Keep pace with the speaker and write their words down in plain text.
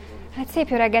Hát szép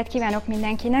jó reggelt kívánok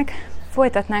mindenkinek!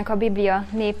 Folytatnánk a Biblia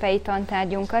népei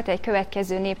tantárgyunkat egy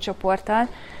következő népcsoporttal,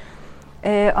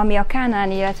 ami a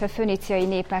kánaáni, illetve főníciai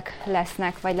népek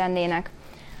lesznek, vagy lennének.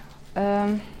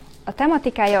 A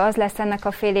tematikája az lesz ennek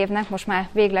a fél évnek, most már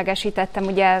véglegesítettem,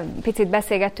 ugye picit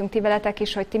beszélgettünk ti veletek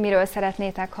is, hogy ti miről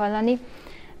szeretnétek hallani,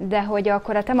 de hogy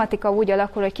akkor a tematika úgy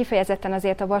alakul, hogy kifejezetten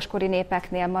azért a vaskori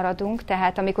népeknél maradunk,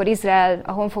 tehát amikor Izrael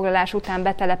a honfoglalás után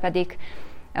betelepedik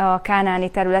a kánaáni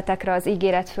területekre, az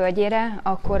ígéret földjére,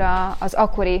 akkor az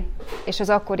akkori és az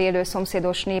akkor élő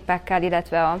szomszédos népekkel,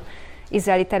 illetve az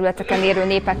izraeli területeken élő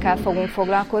népekkel fogunk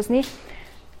foglalkozni.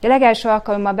 A legelső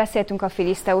alkalommal beszéltünk a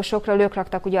filiszteusokról, ők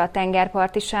laktak ugye a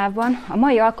tengerparti sávban. A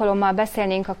mai alkalommal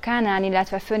beszélnénk a kánaáni,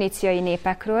 illetve főníciai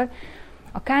népekről.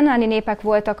 A kánaáni népek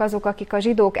voltak azok, akik a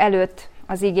zsidók előtt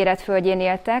az ígéret földjén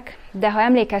éltek, de ha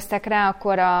emlékeztek rá,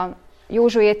 akkor a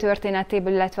Józsué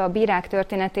történetéből, illetve a bírák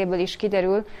történetéből is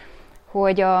kiderül,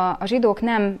 hogy a zsidók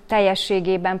nem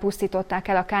teljességében pusztították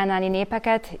el a kánaáni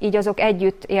népeket, így azok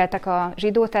együtt éltek a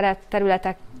zsidó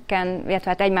területeken, illetve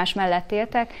hát egymás mellett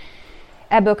éltek.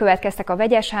 Ebből következtek a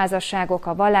vegyes házasságok,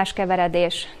 a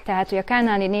valláskeveredés, tehát hogy a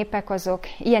kánaáni népek azok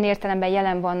ilyen értelemben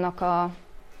jelen vannak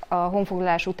a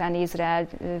honfoglalás utáni Izrael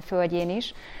földjén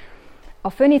is. A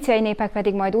főníciai népek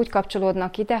pedig majd úgy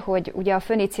kapcsolódnak ide, hogy ugye a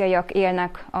főníciaiak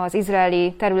élnek az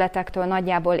izraeli területektől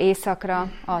nagyjából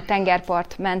északra, a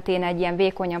tengerpart mentén egy ilyen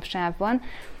vékonyabb sávban,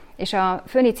 és a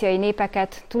főníciai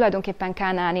népeket tulajdonképpen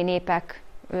kánaáni népek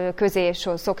közé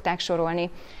szokták sorolni.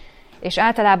 És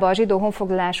általában a zsidó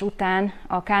honfoglalás után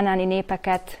a kánaáni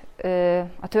népeket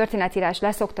a történetírás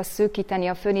leszokta szűkíteni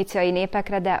a főníciai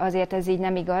népekre, de azért ez így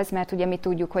nem igaz, mert ugye mi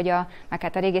tudjuk, hogy meg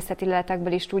hát a régészeti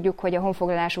leletekből is tudjuk, hogy a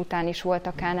honfoglalás után is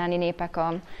voltak kánaáni népek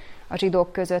a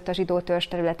zsidók között, a zsidó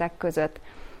törzsterületek között.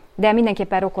 De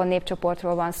mindenképpen rokon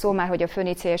népcsoportról van szó, már hogy a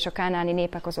főníciai és a kánaáni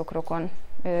népek azok rokon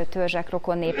törzsek,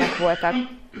 rokon népek voltak.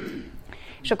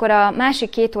 És akkor a másik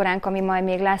 2 óránk, ami majd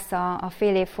még lesz a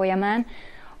fél év folyamán,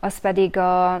 az pedig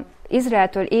az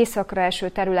Izraeltől északra eső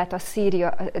terület a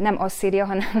Szíria, nem Asszíria,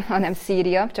 hanem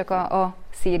Szíria, csak a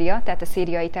Szíria, tehát a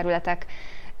szíriai területek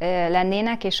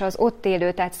lennének, és az ott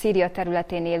élő, tehát Szíria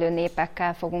területén élő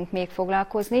népekkel fogunk még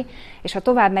foglalkozni, és ha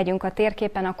tovább megyünk a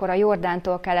térképen, akkor a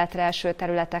Jordántól keletre eső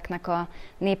területeknek a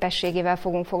népességével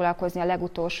fogunk foglalkozni a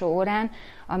legutolsó órán,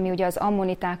 ami ugye az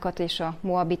ammonitákat és a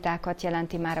moabitákat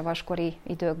jelenti már a vaskori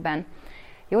időkben.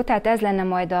 Jó, tehát ez lenne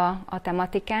majd a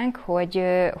tematikánk,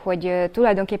 hogy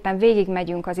tulajdonképpen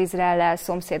végigmegyünk az Izraellel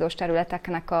szomszédos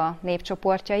területeknek a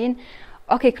népcsoportjain.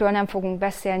 Akikről nem fogunk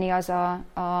beszélni,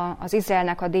 az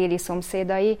Izraelnek a déli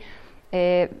szomszédai.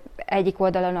 Egyik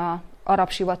oldalon az arab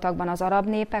sivatagban az arab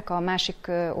népek, a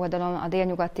másik oldalon, a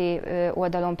délnyugati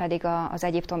oldalon pedig az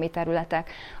egyiptomi területek.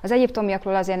 Az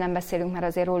egyiptomiakról azért nem beszélünk, mert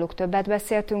azért róluk többet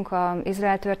beszéltünk az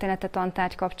Izrael története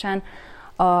tantárgy kapcsán.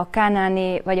 A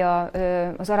kánaáni vagy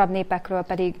az arab népekről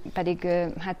pedig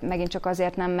hát megint csak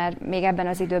azért nem, mert még ebben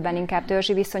az időben inkább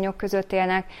törzsi viszonyok között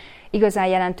élnek. Igazán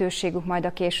jelentőségük majd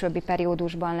a későbbi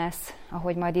periódusban lesz,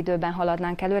 ahogy majd időben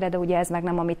haladnánk előre, de ugye ez meg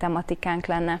nem a mi tematikánk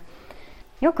lenne.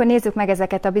 Jó, akkor nézzük meg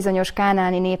ezeket a bizonyos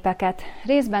kánaáni népeket.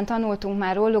 Részben tanultunk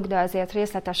már róluk, de azért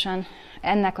részletesen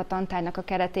ennek a tantárgynak a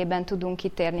keretében tudunk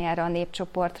kitérni erre a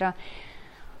népcsoportra.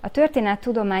 A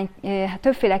történettudomány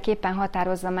többféleképpen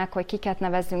határozza meg, hogy kiket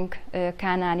nevezünk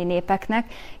kánaáni népeknek.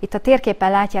 Itt a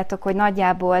térképen látjátok, hogy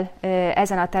nagyjából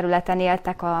ezen a területen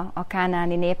éltek a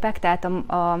kánaáni népek, tehát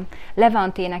a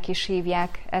Levantének is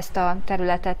hívják ezt a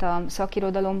területet a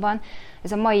szakirodalomban.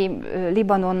 Ez a mai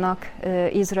Libanonnak,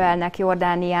 Izraelnek,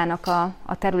 Jordániának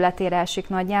a területére esik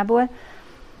nagyjából.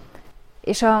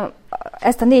 És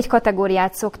ezt a 4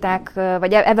 kategóriát szokták,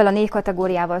 vagy ebben a 4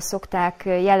 kategóriával szokták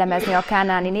jellemezni a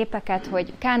kánaáni népeket,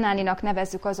 hogy kánaáninak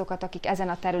nevezzük azokat, akik ezen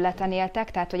a területen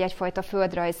éltek, tehát hogy egyfajta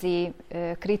földrajzi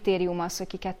kritérium az, hogy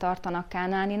kiket tartanak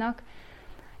kánaáninak.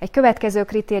 Egy következő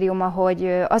kritériuma,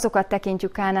 hogy azokat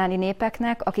tekintjük kánaáni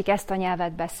népeknek, akik ezt a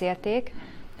nyelvet beszélték,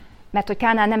 mert hogy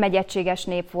Kánaán nem egy egységes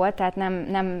nép volt, tehát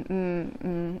nem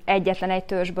egyetlen egy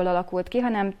törzsből alakult ki,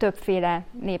 hanem többféle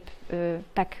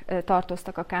népek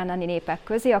tartoztak a kánaáni népek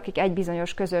közé, akik egy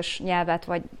bizonyos közös nyelvet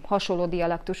vagy hasonló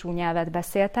dialektusú nyelvet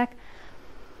beszéltek.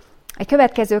 Egy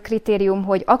következő kritérium,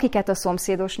 hogy akiket a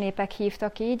szomszédos népek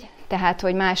hívtak így, tehát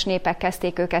hogy más népek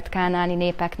kezdték őket kánaáni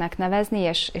népeknek nevezni,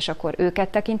 és akkor őket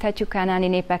tekinthetjük kánaáni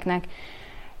népeknek.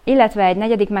 Illetve egy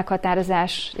 4.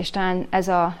 meghatározás, és talán ez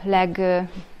a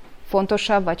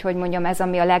legfontosabb, vagy hogy mondjam, ez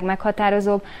ami a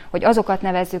legmeghatározóbb, hogy azokat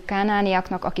nevezzük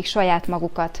kánaániaknak, akik saját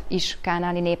magukat is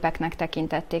kánaáni népeknek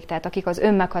tekintették, tehát akik az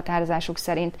önmeghatározásuk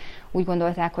szerint úgy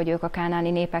gondolták, hogy ők a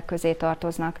kánaáni népek közé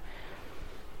tartoznak.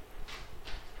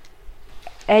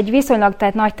 egy viszonylag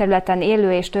tehát nagy területen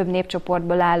élő és több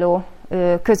népcsoportból álló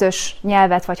közös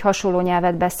nyelvet vagy hasonló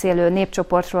nyelvet beszélő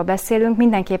népcsoportról beszélünk,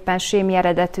 mindenképpen sémi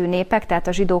eredetű népek, tehát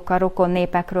a zsidókkal rokon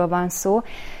népekről van szó.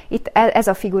 Itt ez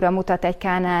a figura mutat egy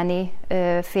kánaáni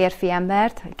férfi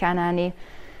embert, egy kánaáni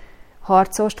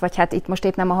harcost, vagy hát itt most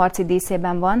épp nem a harci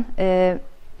díszében van,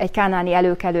 egy kánaáni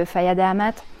előkelő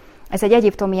fejedelmet. Ez egy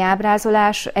egyiptomi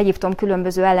ábrázolás, Egyiptom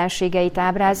különböző ellenségeit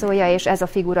ábrázolja, és ez a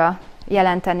figura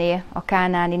jelentené a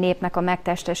kánaáni népnek a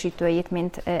megtestesítőjét,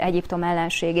 mint Egyiptom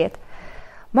ellenségét.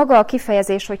 Maga a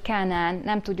kifejezés, hogy Kánaán,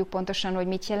 nem tudjuk pontosan, hogy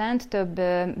mit jelent, több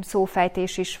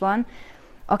szófejtés is van.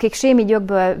 Akik sémi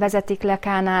gyökből vezetik le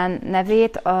Kánaán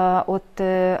nevét, ott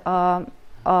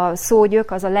a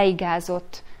szógyök, az a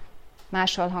leigázott,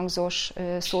 másalhangzós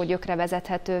szógyökre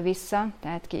vezethető vissza,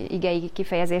 tehát igei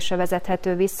kifejezésre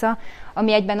vezethető vissza,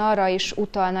 ami egyben arra is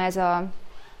utalna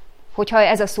hogyha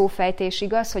ez a szófejtés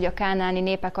igaz, hogy a kánaáni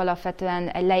népek alapvetően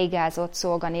egy leigázott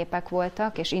szolganépek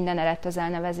voltak, és innen eredt az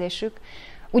elnevezésük.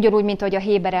 Ugyanúgy, mint hogy a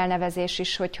héber elnevezés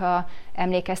is, hogyha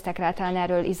emlékeztek rá, talán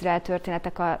erről Izrael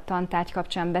történetek a tantárgy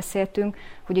kapcsán beszéltünk,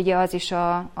 hogy ugye az is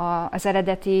az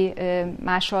eredeti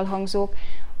másalhangzók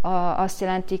azt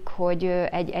jelentik, hogy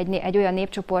egy olyan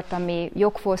népcsoport, ami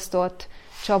jogfosztott,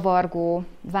 csavargó,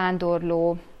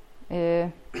 vándorló,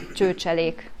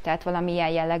 csőcselék, tehát valami ilyen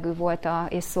jellegű volt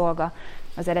és szolga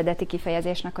az eredeti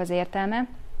kifejezésnek az értelme.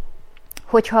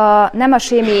 Hogyha nem a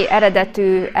sémi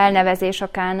eredetű elnevezés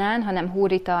a Kánaán, hanem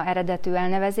hurrita eredetű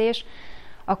elnevezés,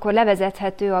 akkor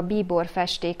levezethető a bíbor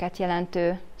festéket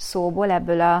jelentő szóból,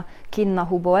 ebből a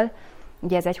kinnahuból,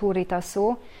 ugye ez egy hurrita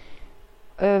szó.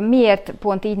 Miért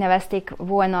pont így nevezték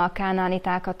volna a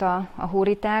kánaánitákat a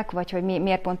hurriták, vagy hogy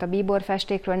miért pont a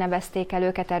bíborfestékről nevezték el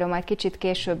őket, erről majd kicsit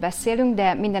később beszélünk,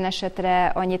 de minden esetre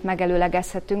annyit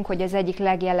megelőlegezhetünk, hogy az egyik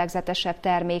legjellegzetesebb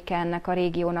terméke ennek a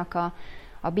régiónak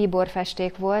a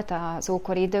bíborfesték volt az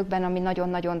ókori időkben, ami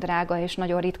nagyon-nagyon drága és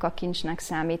nagyon ritka kincsnek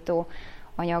számító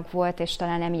anyag volt, és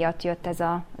talán emiatt jött ez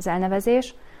az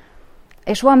elnevezés.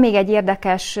 És van még egy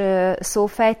érdekes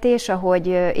szófejtés, ahogy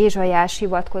Ézsaiás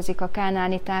hivatkozik a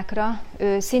kánaánitákra.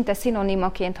 Ő szinte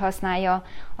szinonimaként használja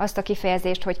azt a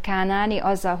kifejezést, hogy kánaáni,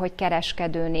 azzal, hogy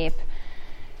kereskedő nép.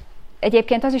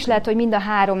 Egyébként az is lehet, hogy mind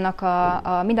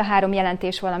a három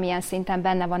jelentés valamilyen szinten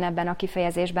benne van ebben a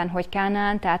kifejezésben, hogy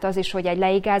Kánaán, tehát az is, hogy egy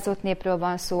leigázott népről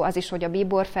van szó, az is, hogy a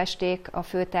bíborfesték a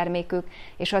fő termékük,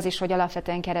 és az is, hogy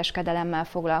alapvetően kereskedelemmel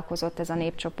foglalkozott ez a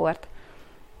népcsoport.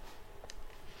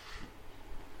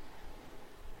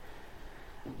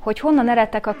 Hogy honnan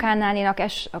eredtek a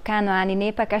kánaáni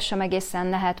népek, ezt sem egészen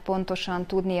lehet pontosan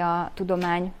tudni a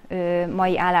tudomány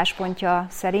mai álláspontja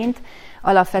szerint.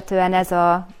 Alapvetően ez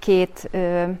a két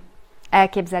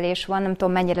elképzelés van, nem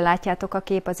tudom mennyire látjátok a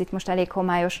kép, az itt most elég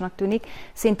homályosnak tűnik.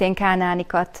 Szintén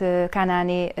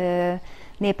kánaáni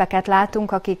népeket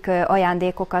látunk, akik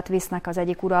ajándékokat visznek az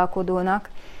egyik uralkodónak,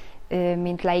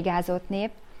 mint leigázott nép.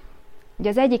 Ugye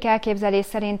az egyik elképzelés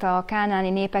szerint a kánaáni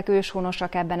népek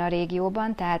őshonosak ebben a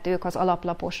régióban, tehát ők az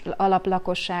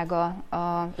alaplakossága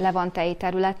a levantei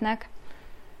területnek.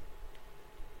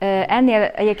 Ennél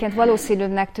egyébként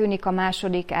valószínűbbnek tűnik a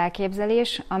második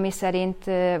elképzelés, ami szerint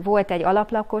volt egy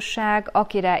alaplakosság,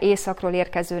 akire északról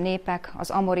érkező népek, az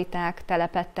amoriták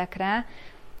telepedtek rá.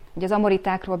 Ugye az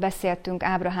amoritákról beszéltünk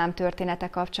Ábrahám története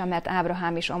kapcsán, mert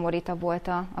Ábrahám is amorita volt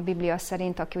a Biblia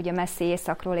szerint, aki ugye messzi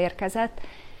északról érkezett,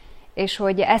 és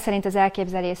hogy ez szerint az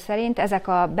elképzelés szerint ezek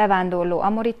a bevándorló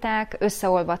amoriták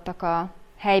összeolvadtak a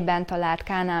helyben talált,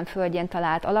 Kánaán földjén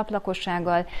talált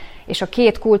alaplakossággal, és a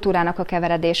két kultúrának a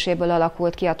keveredéséből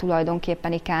alakult ki a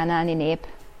tulajdonképpeni kánaáni nép.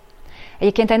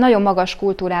 Egyébként egy nagyon magas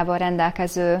kultúrával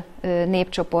rendelkező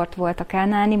népcsoport volt a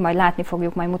kánaáni, majd látni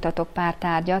fogjuk, majd mutatok pár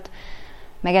tárgyat,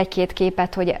 meg egy-két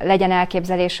képet, hogy legyen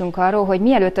elképzelésünk arról, hogy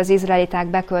mielőtt az izraeliták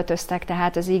beköltöztek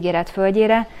tehát az ígéret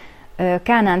földjére,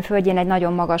 Kánaán földjén egy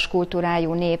nagyon magas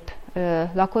kultúrájú nép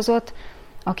lakozott,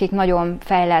 akik nagyon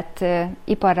fejlett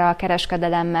iparral,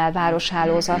 kereskedelemmel,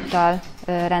 városhálózattal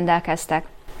rendelkeztek.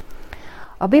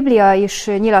 A Biblia is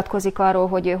nyilatkozik arról,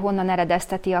 hogy honnan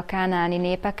eredezteti a kánaáni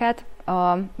népeket.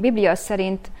 A Biblia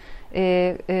szerint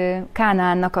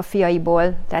Kánaánnak a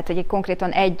fiaiból, tehát egy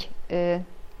konkrétan egy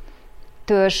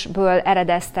törzsből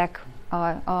eredeztek,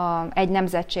 egy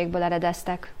nemzetségből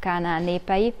eredeztek Kánaán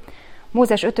népei.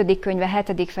 Mózes 5. könyve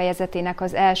 7. fejezetének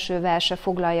az első verse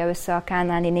foglalja össze a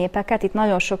kánaáni népeket. Itt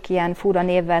nagyon sok ilyen fura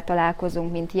névvel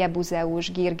találkozunk, mint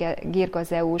Jebuzeus,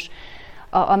 Girgazeus,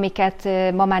 amiket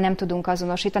ma már nem tudunk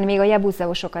azonosítani. Még a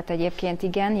Jebuzeusokat egyébként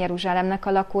igen, Jeruzsálemnek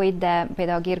a lakóit, de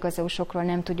például a Girgazeusokról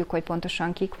nem tudjuk, hogy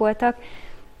pontosan kik voltak.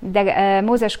 De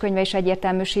Mózes könyve is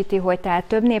egyértelműsíti, hogy tehát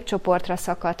több népcsoportra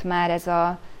szakadt már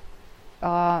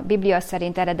a Biblia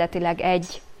szerint eredetileg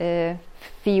egy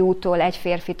fiútól, egy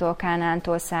férfitól,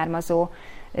 Kánaántól származó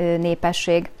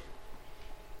népesség.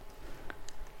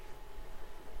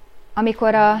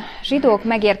 Amikor a zsidók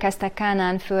megérkeztek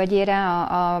Kánaán földjére,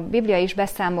 a Biblia is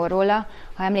beszámol róla,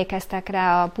 ha emlékeztek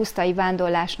rá, a pusztai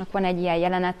vándorlásnak van egy ilyen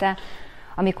jelenete,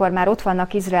 amikor már ott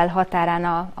vannak Izrael határán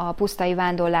a pusztai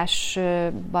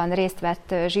vándorlásban részt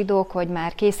vett zsidók, hogy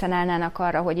már készen állnának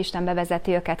arra, hogy Isten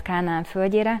bevezeti őket Kánaán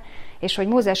földjére, és hogy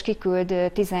Mózes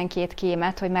kiküld 12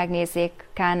 kémet, hogy megnézzék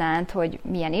Kánaánt, hogy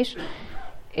milyen is.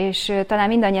 És talán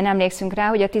mindannyian emlékszünk rá,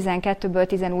 hogy a 12-ből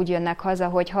 10 úgy jönnek haza,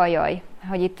 hogy hajaj,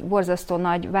 hogy itt borzasztó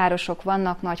nagy városok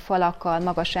vannak, nagy falakkal,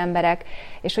 magas emberek,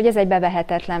 és hogy ez egy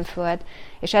bevehetetlen föld.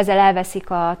 És ezzel elveszik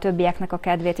a többieknek a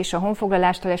kedvét is a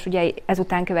honfoglalástól, és ugye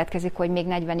ezután következik, hogy még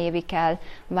 40 évig kell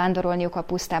vándorolniuk a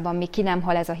pusztában, míg ki nem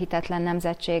hal ez a hitetlen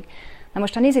nemzetség. Na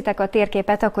most, ha nézitek a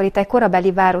térképet, akkor itt egy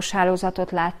korabeli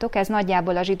városhálózatot láttok, ez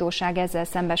nagyjából a zsidóság ezzel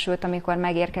szembesült, amikor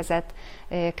megérkezett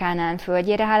Kánaán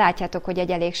földjére. Hát látjátok, hogy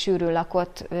egy elég sűrűn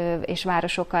lakott és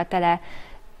városokkal tele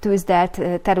tűzdelt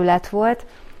terület volt,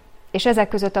 és ezek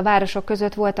között a városok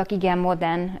között voltak igen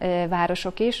modern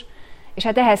városok is, és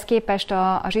hát ehhez képest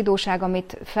a zsidóság,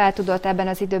 amit fel tudott ebben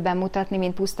az időben mutatni,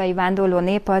 mint pusztai vándorló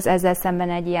nép, az ezzel szemben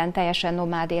egy ilyen teljesen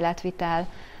nomád életvitel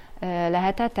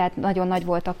lehetett, tehát nagyon nagy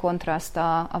volt a kontraszt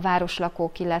a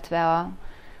városlakók, illetve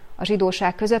a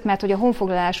zsidóság között, mert hogy a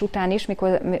honfoglalás után is,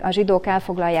 mikor a zsidók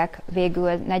elfoglalják végül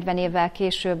 40 évvel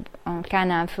később a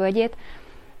Kánaán földjét,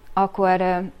 akkor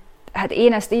hát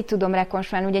én ezt így tudom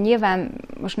rekonstruálni, ugye nyilván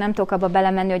most nem tudok abba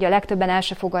belemenni, hogy a legtöbben el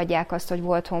se fogadják azt, hogy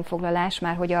volt honfoglalás,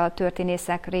 már hogy a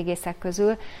történészek, régészek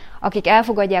közül, akik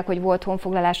elfogadják, hogy volt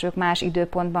honfoglalás, ők más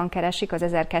időpontban keresik, az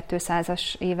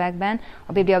 1200-as években,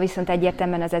 a Biblia viszont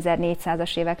egyértelműen az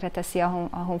 1400-as évekre teszi a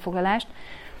honfoglalást.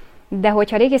 De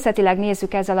hogyha régészetileg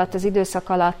nézzük ez alatt az időszak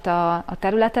alatt a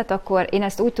területet, akkor én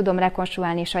ezt úgy tudom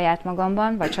rekonstruálni saját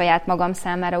magamban, vagy saját magam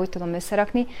számára úgy tudom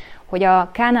összerakni, hogy a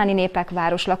kánaáni népek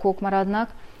városlakók maradnak.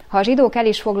 Ha a zsidók el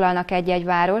is foglalnak egy-egy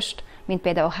várost, mint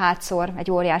például Hátszor,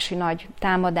 egy óriási nagy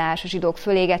támadás, a zsidók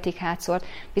fölégetik Hátszort,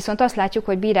 viszont azt látjuk,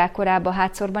 hogy bírák korában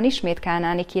Hátszorban ismét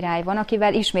kánaáni király van,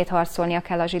 akivel ismét harcolnia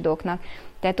kell a zsidóknak.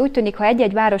 Tehát úgy tűnik, ha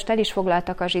egy-egy várost el is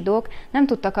foglaltak a zsidók, nem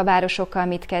tudtak a városokkal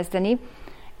mit kezdeni,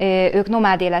 ők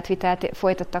nomád életvitelt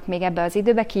folytattak még ebbe az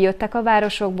időbe, kijöttek a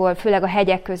városokból, főleg a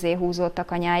hegyek közé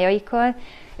húzódtak a nyájaikkal,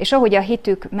 és ahogy a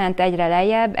hitük ment egyre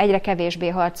lejjebb, egyre kevésbé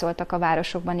harcoltak a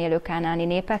városokban élő kánaáni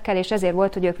népekkel, és ezért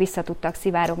volt, hogy ők vissza tudtak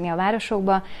szivárogni a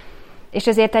városokba, és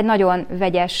ezért egy nagyon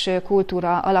vegyes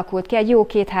kultúra alakult ki. Egy jó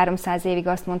 200-300 évig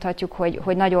azt mondhatjuk,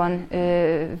 hogy nagyon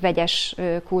vegyes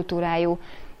kultúrájú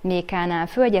még Kánaán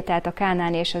földje, tehát a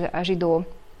kánaáni és a zsidó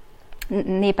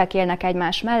népek élnek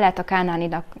egymás mellett, a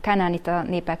kánaánita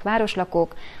népek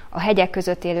városlakók, a hegyek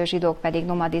között élő zsidók pedig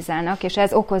nomadizálnak, és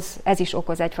ez is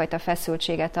okoz egyfajta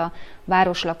feszültséget a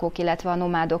városlakók, illetve a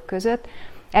nomádok között.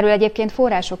 Erről egyébként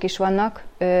források is vannak,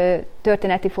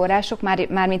 történeti források,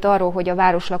 mármint arról, hogy a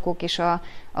városlakók és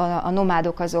a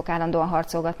nomádok azok állandóan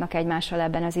harcolgatnak egymással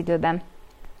ebben az időben.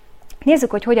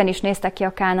 Nézzük, hogy hogyan is néztek ki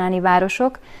a kánaáni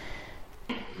városok.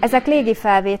 Ezek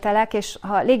légifelvételek, és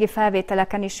ha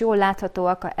légifelvételeken is jól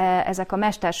láthatóak ezek a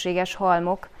mesterséges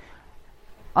halmok,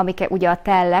 amik ugye a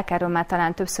tellek, erről már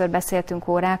talán többször beszéltünk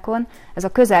órákon, ez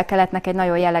a Közel-Keletnek egy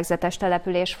nagyon jellegzetes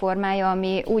település formája,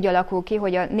 ami úgy alakul ki,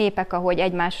 hogy a népek, ahogy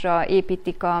egymásra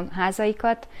építik a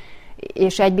házaikat,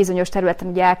 és egy bizonyos területen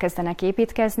ugye elkezdenek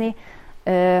építkezni,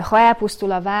 ha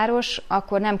elpusztul a város,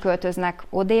 akkor nem költöznek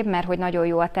odébb, mert hogy nagyon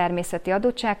jó a természeti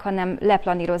adottság, hanem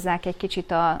leplanírozzák egy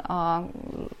kicsit a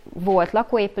volt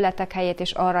lakóépületek helyét,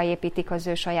 és arra építik az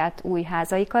ő saját új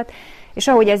házaikat. És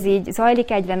ahogy ez így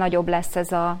zajlik, egyre nagyobb lesz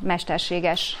ez a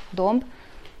mesterséges domb,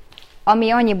 ami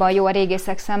annyiban jó a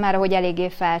régészek számára, hogy eléggé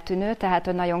feltűnő, tehát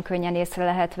hogy nagyon könnyen észre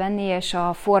lehet venni, és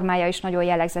a formája is nagyon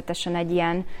jellegzetesen egy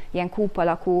ilyen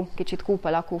kicsit kúp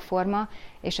alakú forma,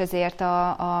 és ezért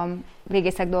a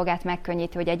régészek dolgát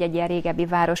megkönnyíti, hogy egy-egy ilyen régebbi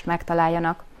várost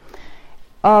megtaláljanak.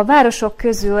 A városok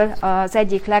közül az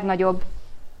egyik legnagyobb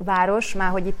város, már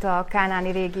hogy itt a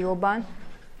kánaáni régióban,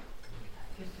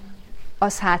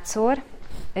 az Hátszor,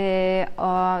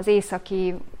 az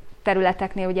északi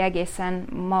területeknél ugye egészen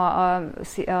ma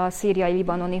a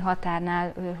szíriai-libanoni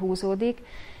határnál húzódik.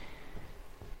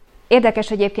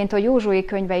 Érdekes egyébként, hogy Józsué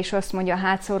könyve is azt mondja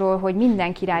Hátszorról, hogy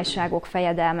minden királyságok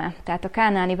fejedelme. Tehát a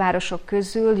kánaáni városok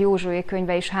közül Józsué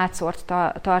könyve is Hátszort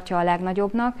tartja a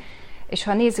legnagyobbnak, és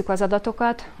ha nézzük az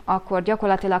adatokat, akkor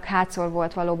gyakorlatilag Hátszor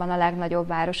volt valóban a legnagyobb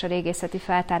város a régészeti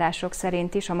feltárások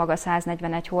szerint is, a maga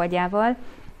 141 holdjával.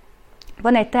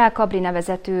 Van egy Tel Kabri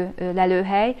nevezetű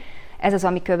lelőhely, Ez az,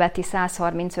 ami követi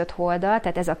 135 holddal,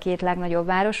 tehát ez a két legnagyobb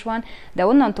város van, de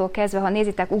onnantól kezdve, ha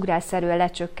nézitek, ugrásszerűen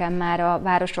lecsökken már a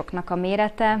városoknak a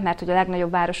mérete, mert hogy a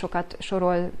legnagyobb városokat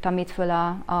soroltam itt föl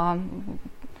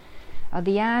a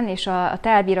dián, és a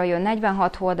Telbira jön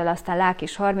 46 holddal, aztán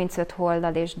Lákis 35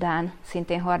 holddal, és Dán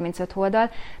szintén 35 holddal,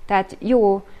 tehát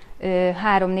jó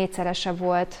 3-4-szerese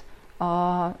volt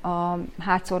a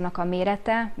Hátszórnak a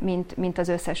mérete, mint az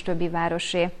összes többi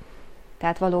városé.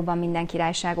 Tehát valóban minden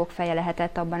királyságok feje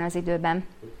lehetett abban az időben.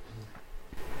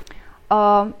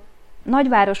 A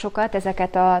nagyvárosokat,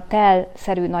 ezeket a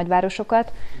telszerű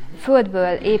nagyvárosokat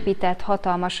földből épített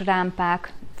hatalmas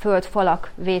rámpák,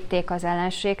 földfalak védték az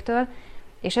ellenségtől,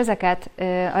 és ezeket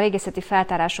a régészeti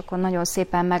feltárásokon nagyon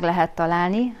szépen meg lehet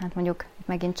találni. Hát mondjuk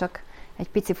megint csak egy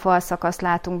pici falszakaszt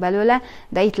látunk belőle,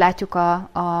 de itt látjuk a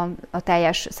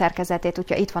teljes szerkezetét,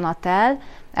 úgyhogy itt van a tel,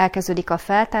 elkezdődik a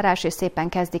feltárás, és szépen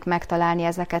kezdik megtalálni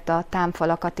ezeket a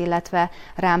támfalakat, illetve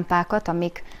rámpákat,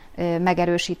 amik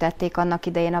megerősítették annak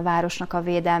idején a városnak a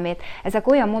védelmét. Ezek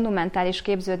olyan monumentális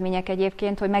képződmények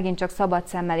egyébként, hogy megint csak szabad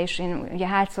szemmel, és én ugye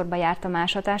Hátszórba jártam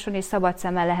áshatáson, és szabad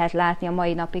szemmel lehet látni a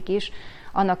mai napig is,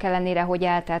 annak ellenére, hogy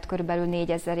eltelt körülbelül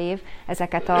 4000 év,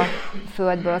 ezeket a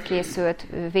földből készült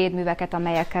védműveket,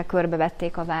 amelyekkel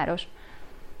körbevették a várost.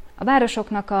 A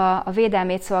városoknak a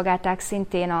védelmét szolgálták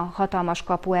szintén a hatalmas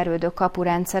kapuerődök,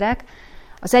 kapurendszerek.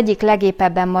 Az egyik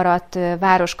legépebben maradt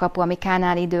városkapu, ami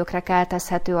kánaáni időkre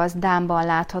keltezhető, az Dánban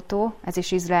látható. Ez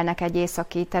is Izraelnek egy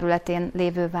északi területén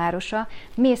lévő városa.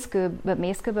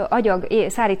 Mészkőből,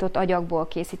 szárított agyagból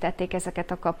készítették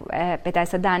ezeket például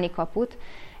ezt a dáni kaput.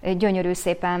 Gyönyörű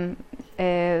szépen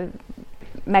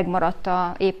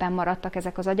éppen maradtak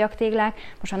ezek az agyagtéglák.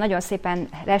 Most már nagyon szépen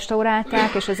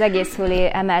restaurálták, és az egész fölé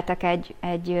emeltek egy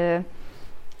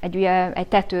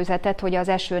tetőzetet, hogy az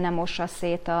eső nem mossa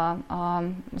szét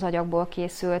az agyagból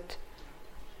készült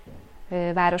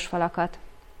városfalakat.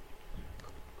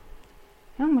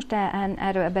 Ja, most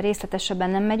ebben részletesebben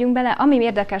nem megyünk bele. Ami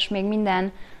érdekes még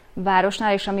minden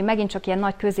városnál, és ami megint csak ilyen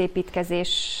nagy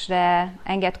középítkezésre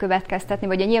enged következtetni,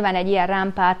 vagy nyilván egy ilyen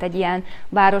rámpát, egy ilyen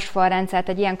városfalrendszert,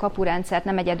 egy ilyen kapurendszert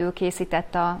nem egyedül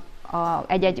készített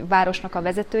egy-egy városnak a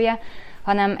vezetője,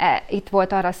 hanem itt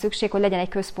volt arra szükség, hogy legyen egy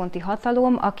központi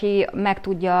hatalom, aki meg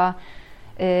tudja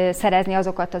szerezni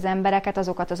azokat az embereket,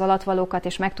 azokat az alattvalókat,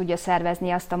 és meg tudja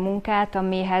szervezni azt a munkát,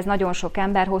 amihez nagyon sok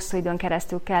ember hosszú időn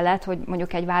keresztül kellett, hogy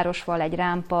mondjuk egy városfal, egy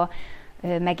rámpa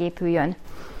megépüljön.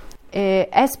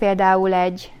 Ez például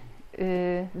egy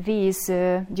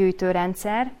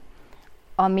vízgyűjtőrendszer,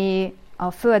 ami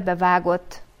a földbe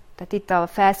vágott, tehát itt a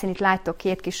felszín, itt láttok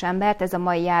két kis embert, ez a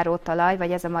mai járótalaj,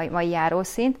 vagy ez a mai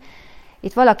járószint.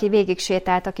 Itt valaki végig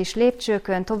sétált a kis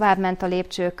lépcsőkön, tovább ment a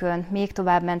lépcsőkön, még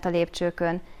tovább ment a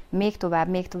lépcsőkön, még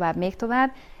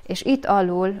tovább, és itt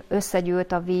alul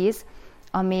összegyűlt a víz,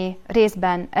 ami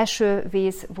részben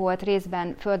esővíz volt,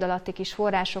 részben föld alatti kis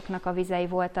forrásoknak a vizei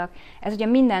voltak. Ez ugye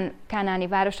minden kánaáni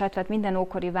városnál, tehát minden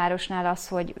ókori városnál az,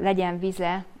 hogy legyen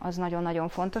vize, az nagyon-nagyon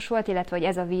fontos volt, illetve hogy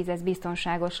ez a víz, ez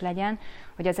biztonságos legyen,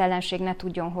 hogy az ellenség ne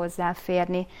tudjon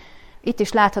hozzáférni. Itt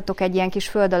is láthatok egy ilyen kis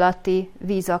föld alatti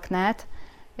vízaknát,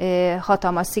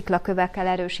 hatalmas sziklakövekkel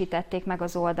erősítették meg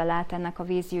az oldalát ennek a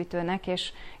vízgyűjtőnek,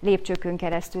 és lépcsőkön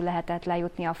keresztül lehetett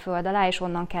lejutni a föld alá, és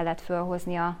onnan kellett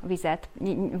fölhozni a vizet.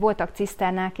 Voltak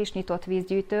ciszternák is, nyitott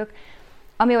vízgyűjtők,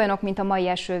 ami olyanok, mint a mai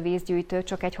esővízgyűjtő,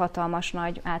 csak egy hatalmas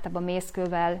nagy, általában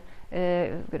mészkővel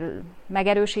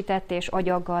megerősített, és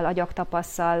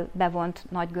agyagtapasszal bevont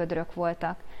nagy gödrök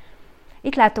voltak.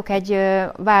 Itt látok egy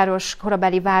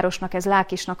korabeli városnak, ez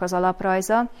Lákisnak az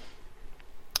alaprajza.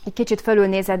 Egy kicsit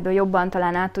fölülnézetből jobban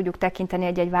talán át tudjuk tekinteni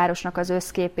egy városnak az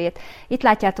összképét. Itt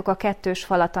látjátok a kettős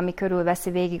falat, ami körülveszi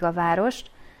végig a várost.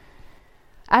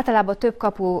 Általában több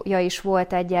kapuja is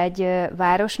volt egy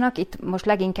városnak. Itt most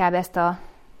leginkább ezt a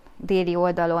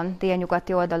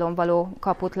délnyugati oldalon való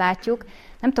kaput látjuk.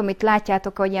 Nem tudom, itt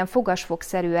látjátok, hogy ilyen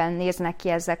fogasfogszerűen néznek ki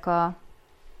ezek a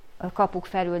kapuk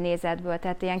felülnézetből,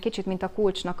 tehát ilyen kicsit, mint a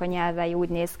kulcsnak a nyelvei, úgy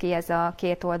néz ki ez a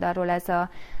két oldalról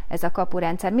ez a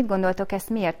kapurendszer. Mit gondoltok, ezt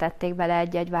miért tették bele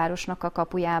egy-egy városnak a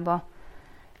kapujába?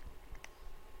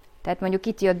 Tehát mondjuk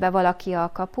itt jött be valaki a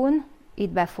kapun, itt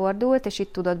befordult, és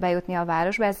itt tudott bejutni a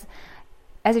városba.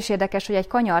 Ez is érdekes, hogy egy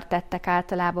kanyart tettek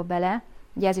általában bele,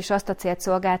 ugye ez is azt a célt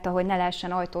szolgálta, hogy ne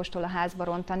lehessen ajtóstól a házba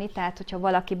rontani, tehát hogyha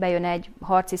valaki bejön egy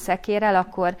harci szekérrel,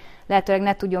 akkor lehetőleg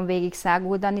ne tudjon végig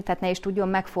száguldani, tehát ne is tudjon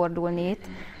megfordulni itt.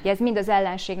 Ugye ez mind az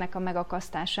ellenségnek a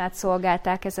megakasztását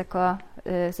szolgálták ezek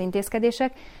az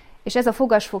intézkedések, és ez a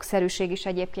fogasfogszerűség is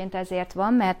egyébként ezért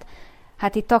van, mert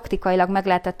hát itt taktikailag meg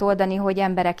lehetett oldani, hogy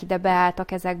emberek ide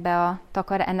beálltak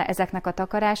ezeknek a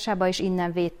takarásába, és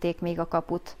innen védték még a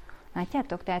kaput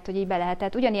Látjátok? Tehát, hogy így be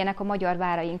lehetett. Ugyanilyenek a magyar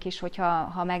váraink is,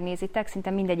 hogyha megnézitek, szinte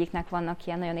mindegyiknek vannak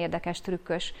ilyen nagyon érdekes,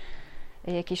 trükkös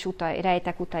kis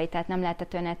rejtek utai, tehát nem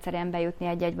lehetett olyan egyszerűen bejutni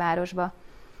egy-egy városba.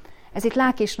 Ez itt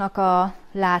Lákisnak a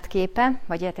látképe,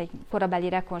 vagy egy korabeli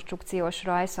rekonstrukciós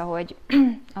rajz,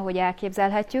 ahogy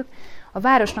elképzelhetjük. A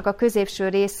városnak a középső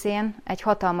részén egy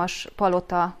hatalmas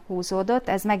palota húzódott,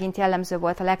 ez megint jellemző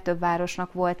volt, a legtöbb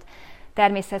városnak volt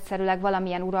természetszerűleg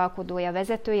valamilyen uralkodója,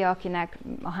 vezetője, akinek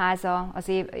a háza,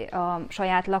 a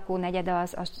saját lakónegyede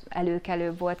az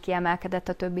előkelőbb volt, kiemelkedett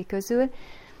a többi közül.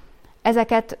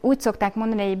 Ezeket úgy szokták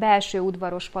mondani, hogy belső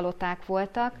udvaros paloták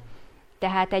voltak,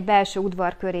 tehát egy belső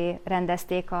udvar köré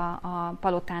rendezték a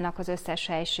palotának az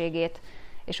helységét,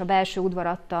 és a belső udvar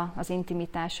adta az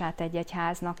intimitását egy-egy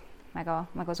háznak,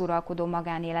 meg az uralkodó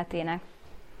magánéletének.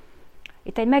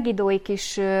 Itt egy megidói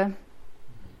kis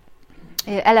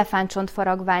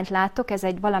elefántcsontfaragványt látok, ez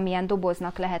egy valamilyen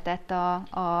doboznak lehetett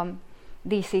a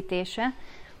díszítése,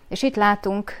 és itt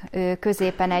látunk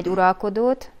középen egy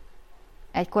uralkodót,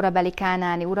 egy korabeli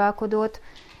kánaáni uralkodót.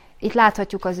 Itt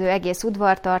láthatjuk az ő egész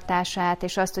udvartartását,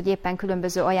 és azt, hogy éppen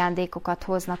különböző ajándékokat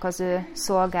hoznak az ő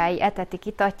szolgái, etetik,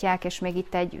 itatják, és még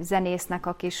itt egy zenésznek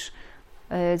a kis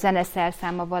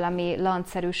zeneszerszáma, valami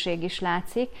landszerűség is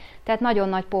látszik. Tehát nagyon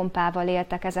nagy pompával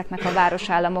éltek ezeknek a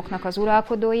városállamoknak az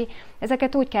uralkodói.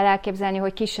 Ezeket úgy kell elképzelni,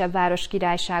 hogy kisebb város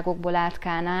királyságokból állt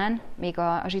Kánaán, még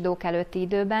a zsidók előtti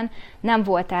időben. Nem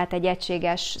volt tehát egy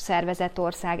egységes szervezett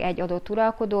ország egy adott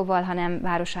uralkodóval, hanem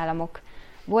városállamok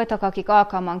voltak, akik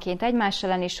alkalmanként egymás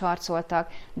ellen is harcoltak,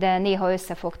 de néha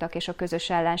összefogtak, és a közös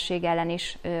ellenség ellen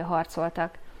is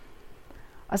harcoltak.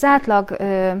 Az átlag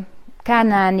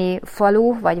kánaáni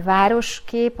falu vagy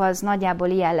városkép az nagyjából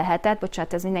ilyen lehetett,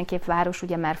 bocsánat, ez mindenképp város,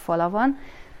 ugye már fala van,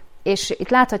 és itt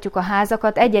láthatjuk a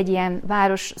házakat, egy-egy ilyen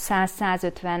város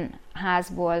 100-150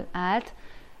 házból állt,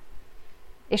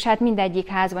 és hát mindegyik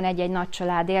házban egy-egy nagy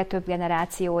család élt, több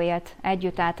generáció élt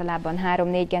együtt, általában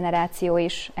 3-4 generáció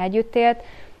is együtt élt,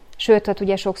 sőt, ott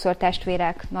ugye sokszor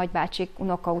testvérek, nagybácsik,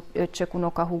 unokaöccsök,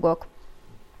 unokahúgok.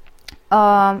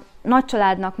 A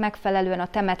nagycsaládnak megfelelően a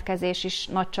temetkezés is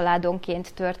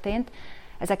nagycsaládonként történt.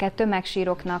 Ezeket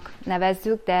tömegsíroknak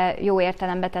nevezzük, de jó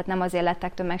értelemben, tehát nem azért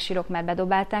lettek tömegsírok, mert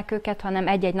bedobálták őket, hanem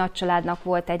egy-egy nagycsaládnak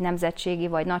volt egy nemzetségi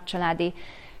vagy nagycsaládi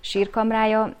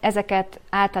sírkamrája. Ezeket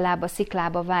általában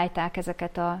sziklába vájták,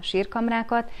 ezeket a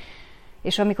sírkamrákat,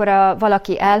 és amikor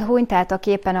valaki elhunyt, tehát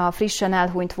aki éppen a frissen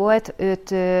elhunyt volt,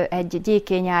 őt egy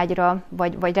gyékény ágyra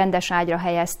vagy rendes ágyra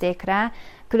helyezték rá.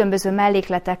 Különböző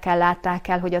mellékletekkel látták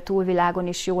el, hogy a túlvilágon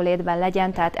is jólétben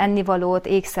legyen, tehát ennivalót,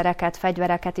 ékszereket,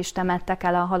 fegyvereket is temettek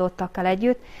el a halottakkal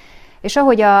együtt. És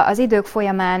ahogy az idők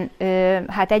folyamán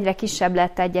hát egyre kisebb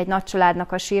lett egy nagy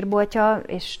családnak a sírboltja,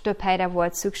 és több helyre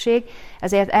volt szükség,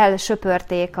 ezért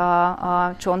elsöpörték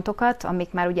a csontokat,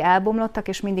 amik már ugye elbomlottak,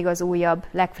 és mindig az újabb,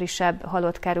 legfrissebb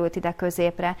halott került ide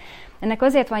középre. Ennek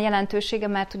azért van jelentősége,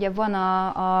 mert ugye van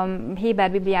a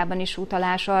Héber Bibliában is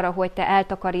utalás arra, hogy te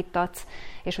eltakarítatsz,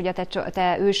 és hogy a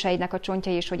te őseidnek a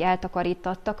csontjai is, hogy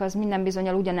eltakarítattak, az minden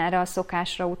bizonnyal ugyanerre a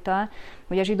szokásra utal,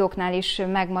 hogy a zsidóknál is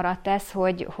megmaradt ez,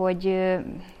 hogy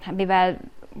mivel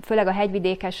főleg a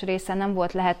hegyvidékes részen nem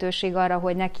volt lehetőség arra,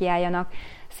 hogy nekiálljanak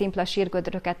szimpla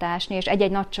sírgödröket ásni, és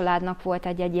egy-egy nagy családnak volt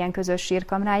egy-egy ilyen közös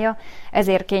sírkamrája,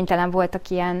 ezért kénytelen voltak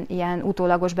ilyen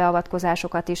utólagos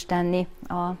beavatkozásokat is tenni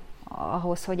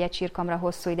ahhoz, hogy egy sírkamra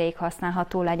hosszú ideig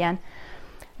használható legyen.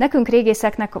 Nekünk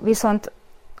régészeknek viszont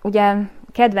ugye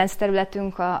kedvenc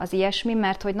területünk az ilyesmi,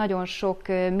 mert hogy nagyon sok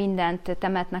mindent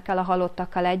temetnek el a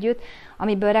halottakkal együtt,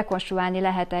 amiből rekonstruálni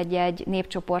lehet egy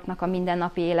népcsoportnak a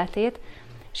mindennapi életét.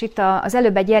 És itt az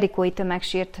előbb egy jerikói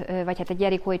tömegsírt, vagy hát egy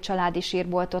jerikói családi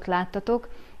sírboltot láttatok.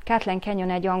 Kathleen Kenyon,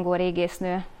 egy angol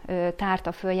régésznő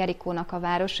tárta föl Jerikónak a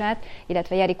városát,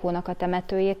 illetve Jerikónak a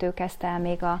temetőjét, ő kezdte el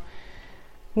még a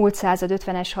múlt század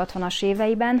 50-es, 60-as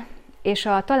éveiben, és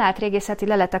a talált régészeti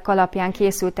leletek alapján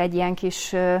készült egy ilyen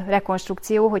kis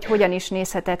rekonstrukció, hogy hogyan is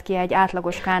nézhetett ki egy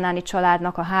átlagos kánaáni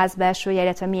családnak a házbelsője,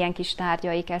 illetve milyen kis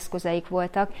tárgyaik, eszközeik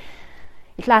voltak.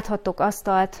 Itt láthattok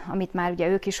asztalt, amit már ugye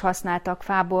ők is használtak,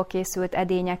 fából készült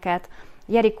edényeket.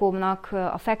 Jerikónak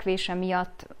a fekvése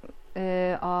miatt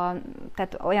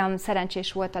tehát olyan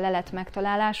szerencsés volt a lelet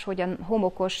megtalálás, hogy a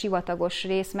homokos, sivatagos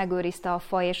rész megőrizte a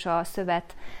fa és a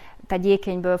szövet, tehát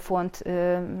gyékényből font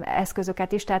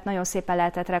eszközöket is, tehát nagyon szépen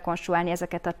lehetett rekonstruálni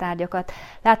ezeket a tárgyakat.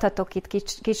 Láthatok itt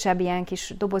kisebb ilyen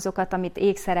kis dobozokat, amit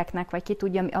ékszereknek, vagy ki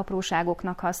tudja,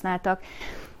 apróságoknak használtak.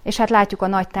 És hát látjuk a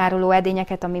nagy tároló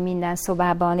edényeket, ami minden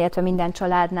szobában, illetve minden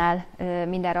családnál,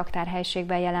 minden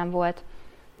raktárhelyiségben jelen volt.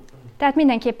 Tehát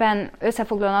mindenképpen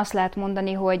összefoglalóan azt lehet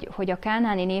mondani, hogy a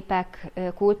kánaáni népek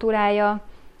kultúrája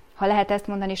ha lehet ezt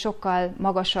mondani, sokkal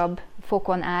magasabb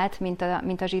fokon állt,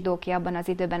 mint a zsidóké abban az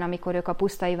időben, amikor ők a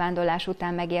pusztai vándorlás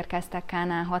után megérkeztek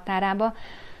Kánaán határába.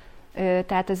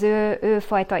 Tehát az ő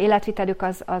fajta életvitelük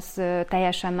az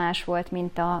teljesen más volt,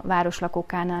 mint a városlakó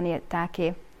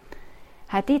kánaánitáké.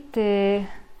 Hát itt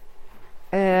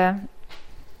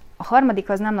a harmadik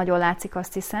az nem nagyon látszik,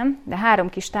 azt hiszem, de 3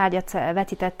 kis tárgyat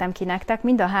vetítettem ki nektek,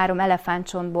 mind a 3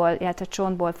 elefántcsontból, illetve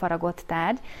csontból faragott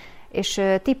tárgy, és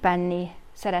tippelni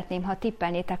szeretném, ha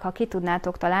tippelnétek, ha ki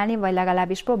tudnátok találni, vagy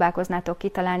legalábbis próbálkoznátok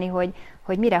kitalálni,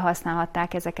 hogy mire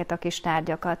használhatták ezeket a kis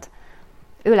tárgyakat.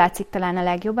 Ő látszik talán a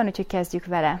legjobban, úgyhogy kezdjük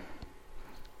vele.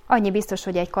 Annyi biztos,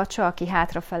 hogy egy kacsa, aki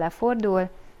hátrafele fordul.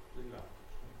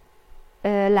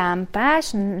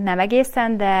 Lámpás, nem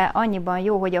egészen, de annyiban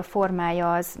jó, hogy a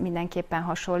formája az mindenképpen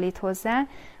hasonlít hozzá.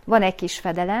 Van egy kis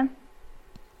fedele.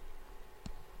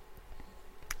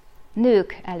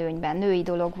 Nők előnyben, női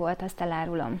dolog volt, azt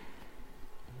elárulom.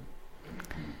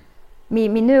 Mi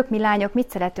nők, mi lányok mit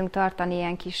szeretünk tartani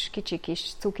ilyen kicsi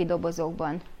kis cuki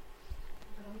dobozokban?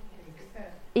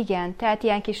 Igen, tehát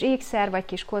ilyen kis ékszer, vagy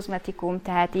kis kozmetikum,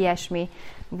 tehát ilyesmi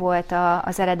volt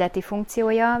az eredeti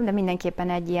funkciója, de mindenképpen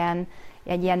egy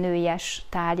ilyen nőies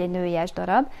tárgy, egy nőies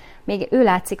darab. Még ő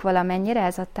látszik valamennyire,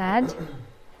 ez a tárgy.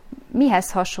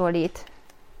 Mihez hasonlít?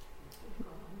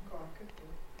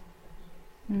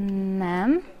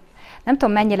 Nem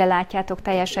tudom, mennyire látjátok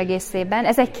teljes egészében.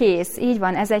 Ez egy kéz, így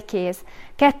van, ez egy kéz.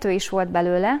 2 is volt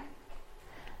belőle,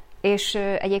 és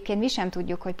egyébként mi sem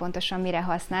tudjuk, hogy pontosan mire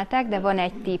használták, de van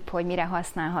egy tipp, hogy mire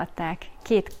használhatták.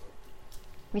 2.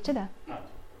 Micsoda?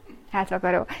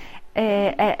 Hátvakaró.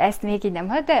 Ezt még így nem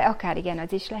hallott, de akár igen,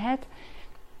 az is lehet.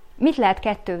 Mit lehet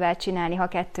 2-vel csinálni, ha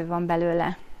 2 van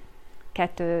belőle?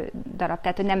 2 darab,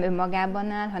 tehát hogy nem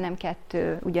önmagában áll, hanem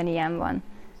 2 ugyanilyen van.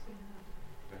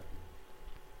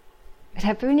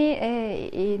 Repülni?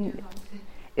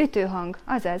 Ütőhang,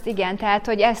 azaz, igen, tehát,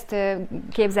 hogy ezt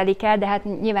képzelik el, de hát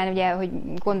nyilván ugye, hogy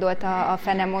gondolta a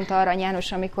Fenem, mondta Arany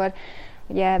János, amikor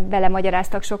ugye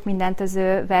belemagyaráztak sok mindent az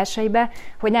ő verseibe,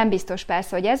 hogy nem biztos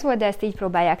persze, hogy ez volt, de ezt így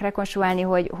próbálják rekonstruálni,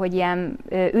 hogy ilyen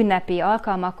ünnepi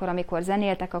alkalmakkor, amikor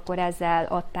zenéltek, akkor ezzel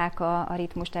adták a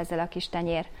ritmust, ezzel a kis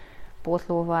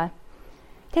tenyérpótlóval.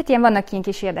 Tehát ilyen vannak ilyen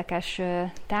kis érdekes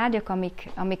tárgyak,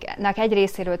 amiknek egy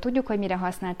részéről tudjuk, hogy mire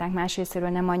használták, más részéről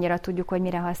nem annyira tudjuk, hogy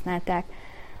mire használták.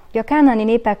 Ugye a kánaáni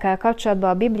népekkel kapcsolatban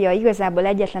a Biblia igazából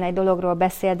egyetlen egy dologról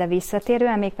beszél, de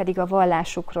visszatérően, mégpedig a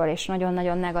vallásukról, és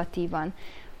nagyon-nagyon negatívan.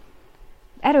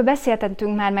 Erről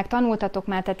beszéltettünk már, meg tanultatok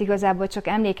már, tehát igazából csak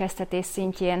emlékeztetés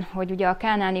szintjén, hogy ugye a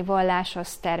kánaáni vallás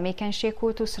az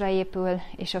termékenységkultuszra épül,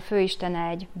 és a főistene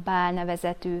egy Bál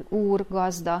nevezetű úr,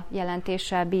 gazda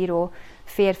jelentéssel bíró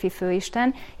férfi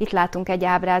főisten. Itt látunk egy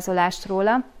ábrázolást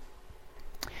róla.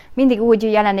 Mindig úgy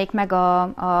jelenik meg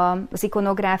az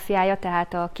ikonográfiája,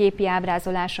 tehát a képi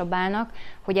ábrázolása Bálnak,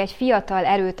 hogy egy fiatal,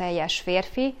 erőteljes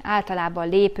férfi, általában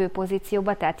lépő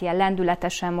pozícióban, tehát ilyen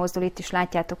lendületesen mozdul, itt is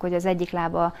látjátok, hogy az egyik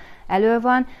lába elő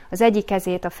van, az egyik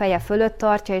kezét a feje fölött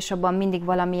tartja, és abban mindig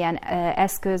valamilyen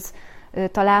eszköz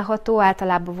található,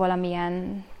 általában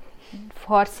valamilyen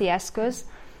harci eszköz.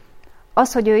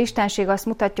 Az, hogy ő istenség, azt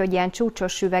mutatja, hogy ilyen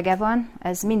csúcsos süvege van,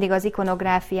 ez mindig az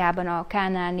ikonográfiában, a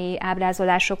kánaáni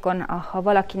ábrázolásokon, ha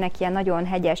valakinek ilyen nagyon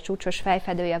hegyes, csúcsos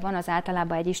fejfedője van, az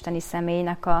általában egy isteni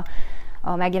személynek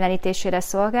a megjelenítésére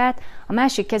szolgált. A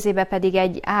másik kezébe pedig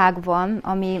egy ág van,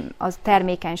 ami az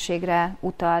termékenységre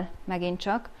utal megint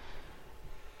csak.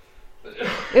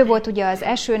 Ő volt ugye az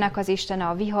esőnek az istene,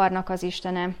 a viharnak az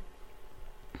istene.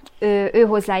 Ő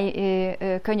hozzá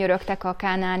könyörögtek a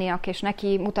kánaániak, és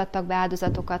neki mutattak be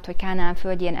áldozatokat, hogy Kánaán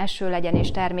földjén eső legyen,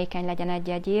 és termékeny legyen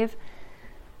egy-egy év.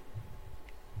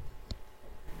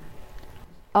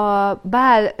 A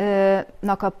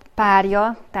Bálnak a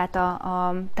párja, tehát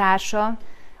a társa,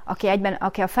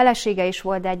 aki a felesége is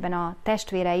volt, de egyben a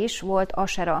testvére is volt,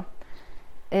 Asera,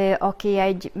 aki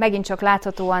egy megint csak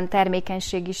láthatóan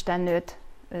termékenységistennőt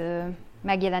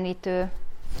megjelenítő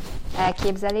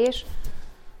elképzelés,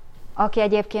 aki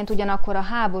egyébként ugyanakkor a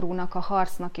háborúnak, a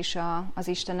harcnak is az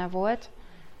istene volt.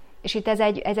 És itt ez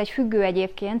egy függő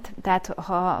egyébként, tehát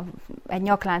ha egy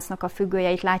nyakláncnak a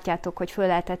függőjeit látjátok, hogy föl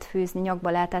lehetett fűzni, nyakba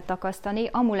lehetett akasztani,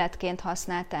 amulettként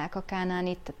használták a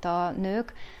kánaánit a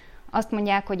nők. Azt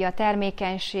mondják, hogy a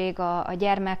termékenység, a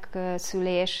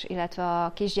gyermekszülés, illetve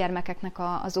a kisgyermekeknek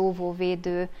az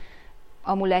óvóvédő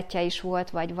amulettje is volt,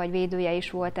 vagy védője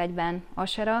is volt egyben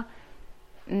Asera.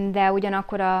 De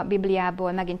ugyanakkor a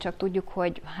Bibliából megint csak tudjuk,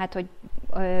 hogy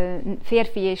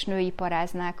férfi és női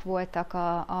paráznák voltak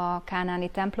a kánaáni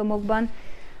templomokban,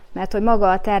 mert hogy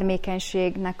maga a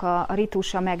termékenységnek a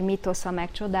ritusa, meg mitosza,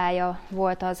 meg csodája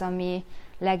volt az, ami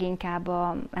leginkább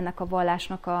ennek a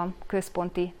vallásnak a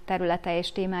központi területe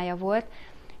és témája volt.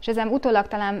 És ezen utólag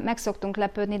talán meg szoktunk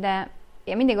lepődni, de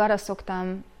én mindig arra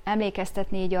szoktam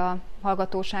emlékeztetni így a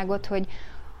hallgatóságot,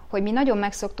 hogy mi nagyon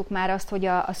megszoktuk már azt, hogy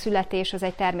a születés az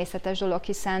egy természetes dolog,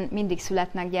 hiszen mindig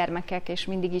születnek gyermekek, és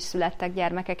mindig is születtek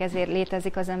gyermekek, ezért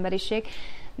létezik az emberiség.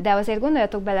 De azért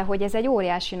gondoljatok bele, hogy ez egy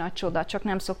óriási nagy csoda, csak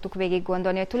nem szoktuk végig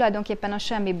gondolni, hogy tulajdonképpen a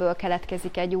semmiből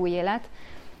keletkezik egy új élet,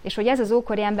 és hogy ez az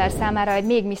ókori ember számára egy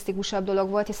még misztikusabb dolog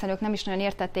volt, hiszen ők nem is nagyon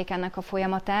értették ennek a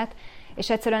folyamatát, és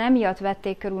egyszerűen emiatt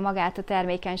vették körül magát a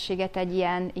termékenységet egy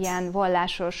ilyen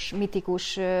vallásos,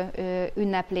 mitikus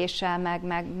ünnepléssel,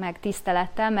 meg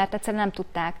tisztelettel, mert egyszerűen nem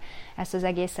tudták ezt az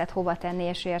egészet hova tenni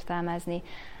és értelmezni.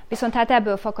 Viszont hát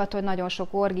ebből fakad, hogy nagyon sok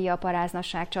orgia,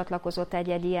 paráznaság csatlakozott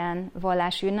egy ilyen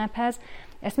vallási ünnephez.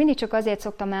 Ezt mindig csak azért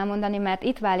szoktam elmondani, mert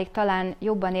itt válik talán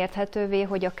jobban érthetővé,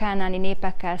 hogy a kánaáni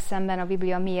népekkel szemben a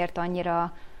Biblia miért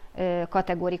annyira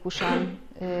kategorikusan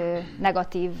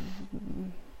negatív,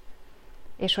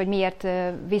 és hogy miért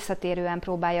visszatérően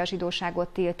próbálja a zsidóságot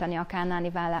tiltani a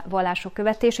kánaáni vallások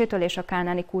követésétől és a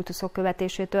kánaáni kultuszok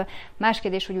követésétől. Más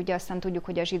kérdés, hogy ugye aztán tudjuk,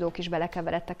 hogy a zsidók is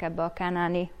belekeveredtek ebbe a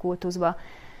kánaáni kultuszba.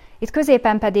 Itt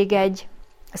középen pedig egy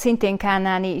szintén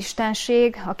kánaáni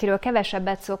istenség, akiről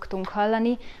kevesebbet szoktunk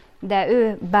hallani, de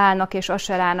ő Bálnak és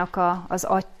Aserának az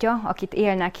atyja, akit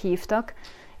Élnek hívtak,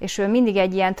 és ő mindig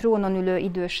egy ilyen trónon ülő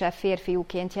idősebb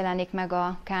férfiúként jelenik meg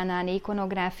a kánaáni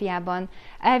ikonográfiában.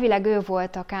 Elvileg ő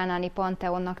volt a kánaáni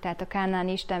panteonnak, tehát a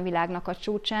kánaáni istenvilágnak a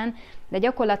csúcsán, de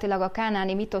gyakorlatilag a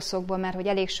kánaáni mitoszokból, mert hogy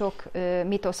elég sok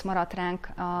mitosz maradt ránk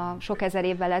a sok ezer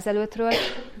évvel ezelőttről,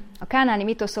 a kánaáni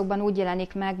mitoszokban úgy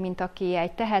jelenik meg, mint aki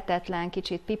egy tehetetlen,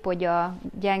 kicsit pipogya,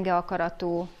 gyenge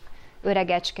akaratú,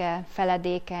 öregecske,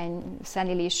 feledékeny,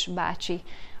 szenilis bácsi,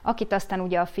 akit aztán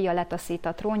ugye a fia letaszít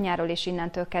a trónjáról, és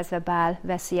innentől kezdve Bál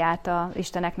veszi át az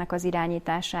isteneknek az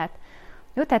irányítását.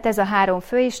 Jó, tehát ez a három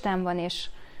főisten van, és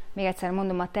még egyszer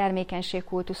mondom, a termékenység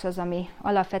kultusz az, ami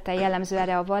alapvetően jellemző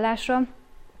erre a vallásra.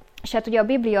 És hát ugye a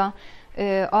Biblia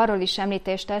arról is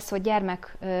említést tesz, hogy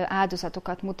gyermek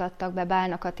áldozatokat mutattak be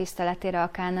Bálnak a tiszteletére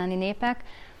a kánaáni népek.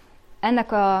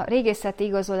 Ennek a régészeti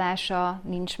igazolása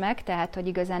nincs meg, tehát hogy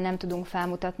igazán nem tudunk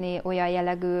felmutatni olyan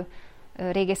jellegű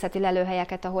régészeti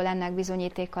lelőhelyeket, ahol ennek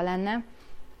bizonyítéka lenne.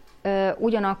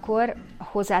 Ugyanakkor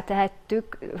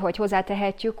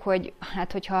hozzátehetjük, hogy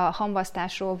hát hogyha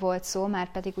hamvasztásról volt szó,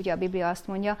 már pedig ugye a Biblia azt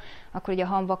mondja, akkor ugye a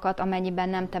hamvakat amennyiben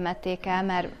nem temették el,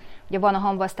 mert ugye van a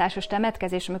hamvasztásos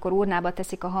temetkezés, amikor urnába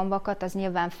teszik a hamvakat, az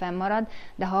nyilván fennmarad,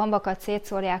 de ha hamvakat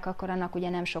szétszórják, akkor annak ugye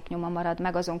nem sok nyoma marad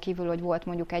meg, azon kívül, hogy volt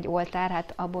mondjuk egy oltár,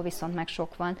 hát abból viszont meg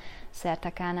sok van szerte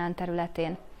Kánaán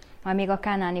területén. Majd még a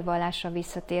kánaáni vallásra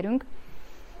visszatérünk,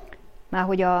 már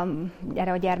hogy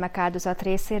erre a gyermekáldozat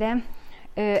részére.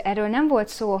 Erről nem volt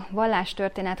szó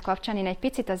vallástörténet kapcsán, én egy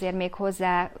picit azért még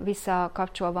hozzá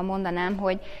visszakapcsolva mondanám,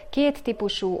 hogy két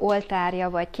típusú oltárja,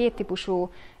 vagy két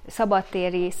típusú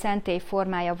szabadtéri szentély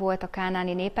formája volt a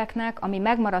kánaáni népeknek, ami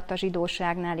megmaradt a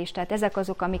zsidóságnál is. Tehát ezek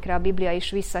azok, amikre a Biblia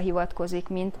is visszahivatkozik,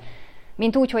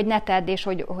 mint úgy, hogy ne tedd,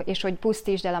 és hogy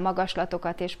pusztítsd el a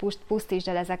magaslatokat, és pusztítsd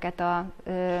el ezeket a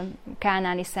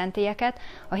kánaáni szentélyeket.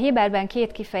 A héberben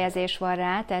két kifejezés van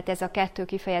rá, tehát ez a kettő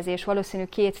kifejezés valószínű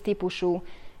két típusú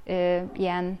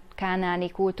ilyen kánaáni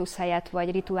kultuszhelyet,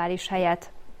 vagy rituális helyet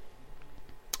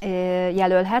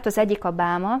jelölhet. Az egyik a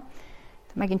bálma.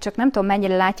 Megint csak nem tudom,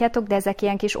 mennyire látjátok, de ezek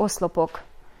ilyen kis oszlopok.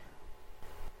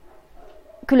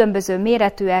 Különböző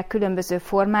méretűek, különböző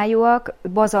formájúak,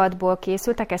 bazaltból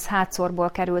készültek, ez Hátszorból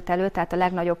került elő, tehát a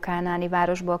legnagyobb kánaáni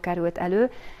városból került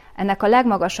elő. Ennek a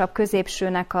legmagasabb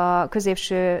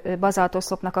középső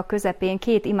bazaltoszlopnak a közepén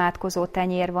két imádkozó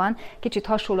tenyér van, kicsit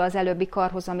hasonló az előbbi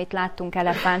karhoz, amit láttunk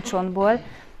elefántcsontból,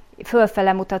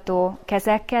 fölfele mutató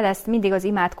kezekkel, ezt mindig az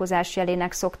imádkozás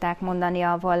jelének szokták mondani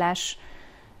a vallás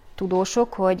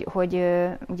tudósok, hogy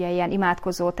ugye ilyen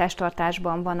imádkozó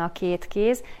testtartásban van a két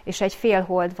kéz, és egy fél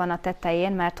hold van a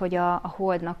tetején, mert hogy a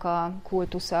holdnak a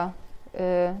kultusza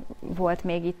volt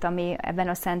még itt, ami ebben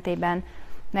a szentélyben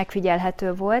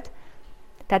megfigyelhető volt.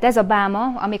 Tehát ez a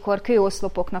bálma, amikor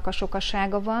kőoszlopoknak a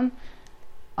sokasága van.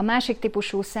 A másik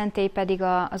típusú szentély pedig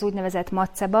az úgynevezett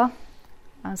macceba,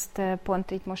 azt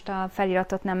pont itt most a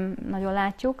feliratot nem nagyon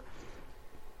látjuk,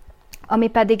 ami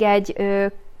pedig egy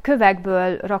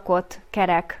kövekből rakott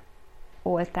kerek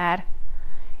oltár.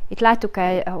 Itt láttuk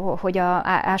hogy a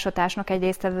ásatásnak egy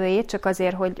résztvevőjét, csak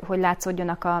azért, hogy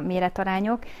látszódjanak a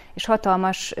méretarányok, és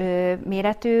hatalmas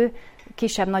méretű,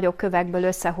 kisebb-nagyobb kövekből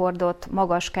összehordott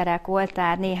magas kerek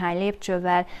oltár, néhány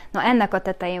lépcsővel. Na ennek a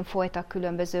tetején folytak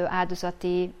különböző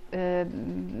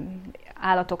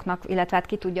állatoknak, illetve hát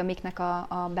ki tudja miknek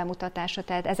a bemutatása.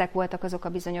 Tehát ezek voltak azok a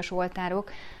bizonyos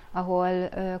oltárok, ahol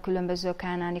különböző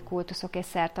kánáni kultuszok és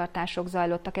szertartások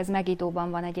zajlottak. Ez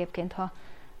Megidóban van egyébként, ha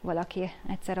valaki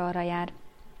egyszer arra jár.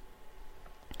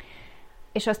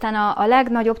 És aztán a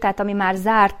legnagyobb, tehát ami már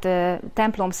zárt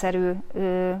templomszerű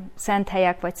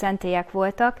szenthelyek vagy szentélyek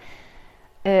voltak,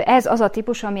 ez az a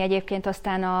típus, ami egyébként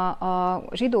aztán a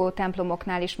zsidó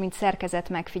templomoknál is mint szerkezet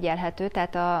megfigyelhető,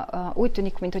 tehát úgy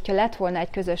tűnik, mintha lett volna egy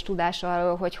közös tudás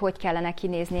arról, hogy kellene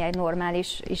kinézni egy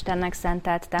normális Istennek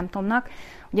szentelt templomnak.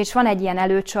 Ugyanis van egy ilyen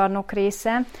előcsarnok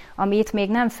része, ami itt még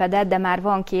nem fedett, de már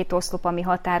van 2 oszlop, ami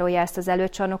határolja ezt az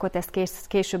előcsarnokot, ezt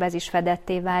később ez is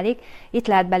fedetté válik. Itt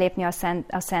lehet belépni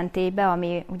a szentélybe,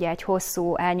 ami ugye egy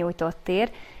hosszú, elnyújtott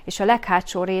tér, és a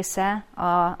leghátsó része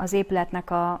az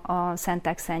épületnek a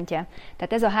szentek szentje.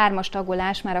 Tehát ez a 3-as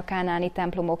tagolás már a kánaáni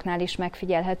templomoknál is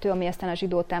megfigyelhető, ami aztán a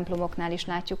zsidó templomoknál is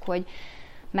látjuk, hogy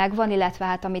megvan, illetve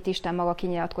hát amit Isten maga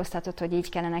kinyilatkoztatott, hogy így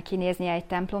kellene kinéznie egy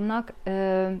templomnak.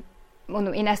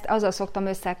 Mondom, én ezt azzal szoktam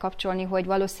összekapcsolni, hogy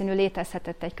valószínű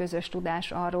létezhetett egy közös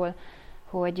tudás arról,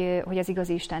 hogy az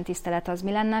igazi Isten tisztelet az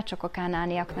mi lenne, csak a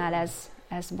kánaániaknál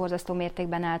ez borzasztó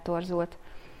mértékben eltorzult.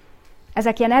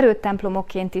 Ezek ilyen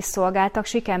erődtemplomokként is szolgáltak.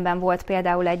 Sikenben volt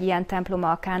például egy ilyen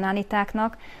temploma a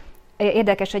kánaánitáknak.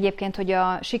 Érdekes egyébként, hogy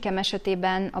a Sikem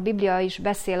esetében a Biblia is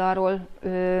beszél arról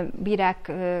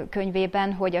Bírák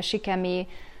könyvében, hogy a sikemi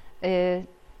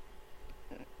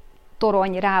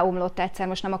torony ráomlott egyszer,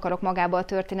 most nem akarok magába a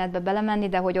történetbe belemenni,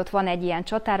 de hogy ott van egy ilyen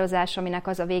csatározás, aminek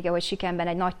az a vége, hogy Sikemben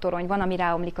egy nagy torony van, ami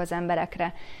ráomlik az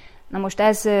emberekre. Na most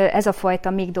ez a fajta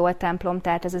Migdol templom,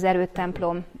 tehát ez az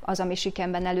erődtemplom az, ami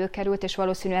Sikemben előkerült, és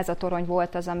valószínű ez a torony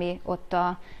volt az, ami ott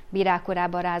a Bírák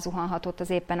korában rázuhanhatott az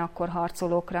éppen akkor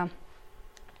harcolókra.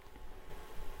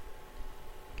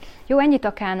 Jó, ennyit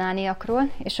a kánaániakról,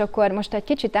 és akkor most egy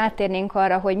kicsit áttérnénk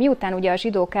arra, hogy miután ugye a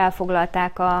zsidók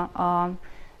elfoglalták a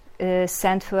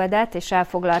Szentföldet, és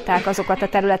elfoglalták azokat a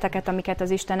területeket, amiket az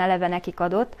Isten eleve nekik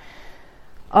adott,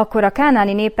 akkor a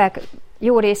kánaáni népek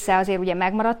jó része azért ugye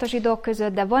megmaradt a zsidók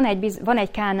között, de van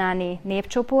egy kánaáni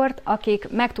népcsoport,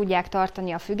 akik meg tudják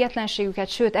tartani a függetlenségüket,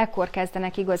 sőt, ekkor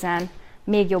kezdenek igazán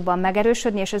még jobban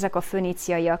megerősödni, és ezek a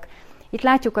főníciaiak. Itt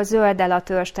látjuk a zölddel a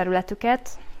törzs területüket,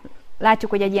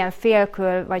 látjuk, hogy egy ilyen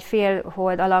félkör, vagy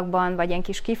félhold alakban, vagy ilyen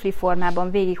kis kifli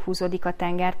formában végighúzódik a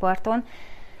tengerparton,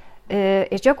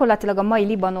 és gyakorlatilag a mai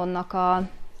Libanonnak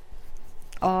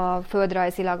a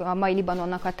földrajzilag a mai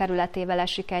Libanonnak a területével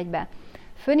esik egybe.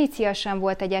 Fönícia sem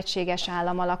volt egy egységes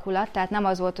államalakulat, tehát nem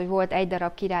az volt, hogy volt egy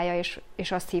darab királya,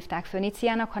 és azt hívták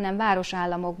Föníciának, hanem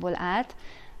városállamokból állt,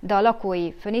 de a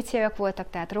lakói föníciaiak voltak,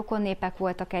 tehát rokonnépek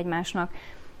voltak egymásnak,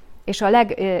 és a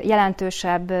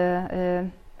legjelentősebb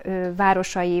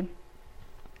városai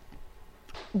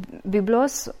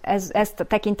Byblos, ez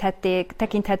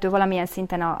tekinthető valamilyen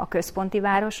szinten a központi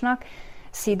városnak,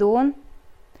 Szidón,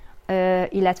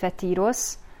 illetve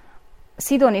Tírosz.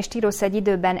 Szidón és Tírosz egy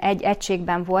időben egy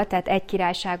egységben volt, tehát egy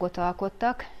királyságot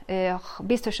alkottak.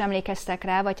 Biztos emlékeztek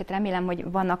rá, vagy hát remélem,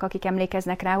 hogy vannak, akik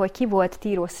emlékeznek rá, hogy ki volt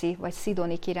tíroszi vagy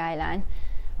szidoni királylány.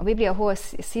 A Biblia hol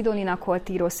Szidoninak, hol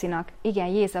Tíroszinak. Igen,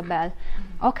 Jézabel.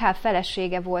 Akháb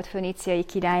felesége volt föníciai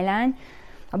királylány.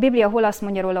 A Biblia hol azt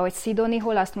mondja róla, hogy szidoni,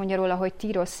 hol azt mondja róla, hogy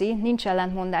tíroszi. Nincs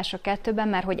ellentmondás a kettőben,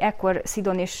 mert hogy ekkor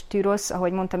Szidon és Tírosz,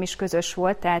 ahogy mondtam is, közös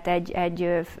volt, tehát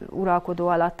egy uralkodó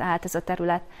alatt állt ez a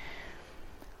terület.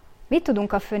 Mit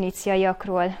tudunk a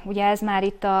föníciaiakról? Ugye ez már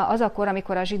itt az a kor,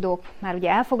 amikor a zsidók már ugye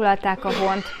elfoglalták a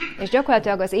Hont, és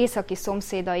gyakorlatilag az északi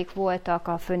szomszédaik voltak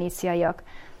a föníciaiak.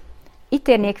 Itt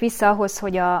térnék vissza ahhoz,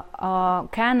 hogy a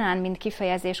Kánaán mint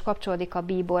kifejezés kapcsolódik a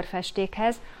bíbor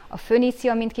festékhez, a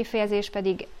Fönícia mint kifejezés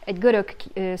pedig egy görög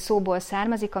szóból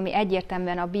származik, ami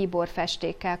egyértelműen a bíbor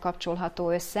festékkel kapcsolható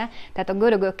össze. Tehát a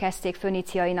görögök kezdték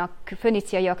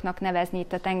föníciaiaknak nevezni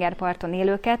itt a tengerparton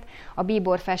élőket, a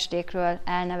bíbor festékről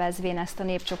elnevezvén ezt a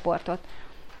népcsoportot.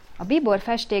 A bíbor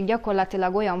festék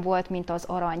gyakorlatilag olyan volt, mint az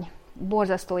arany.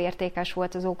 Borzasztó értékes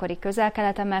volt az ókori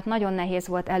Közel-Keleten, mert nagyon nehéz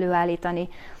volt előállítani.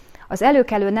 Az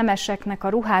előkelő nemeseknek a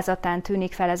ruházatán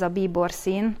tűnik fel ez a bíbor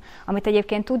szín, amit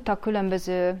egyébként tudtak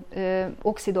különböző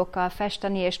oxidokkal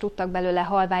festeni, és tudtak belőle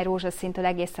halvány rózsaszíntől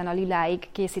egészen a liláig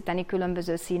készíteni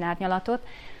különböző színárnyalatot.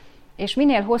 És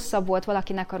minél hosszabb volt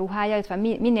valakinek a ruhája, illetve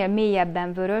minél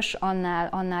mélyebben vörös,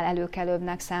 annál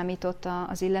előkelőbbnek számított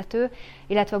az illető.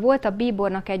 Illetve volt a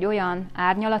bíbornak egy olyan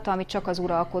árnyalata, amit csak az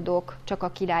uralkodók, csak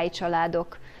a királyi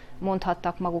családok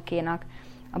mondhattak magukénak.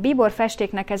 A bíbor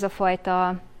festéknek ez a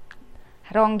fajta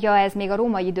rangja, ez még a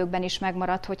római időkben is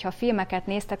megmaradt, hogyha filmeket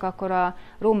néztek, akkor a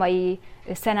római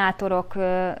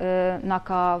szenátoroknak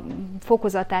a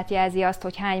fokozatát jelzi azt,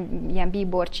 hogy hány ilyen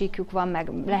bíborcsíkjuk van, meg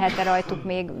lehet-e rajtuk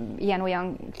még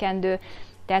ilyen-olyan kendő.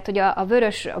 Tehát, hogy a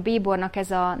vörös, a bíbornak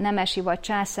ez a nemesi, vagy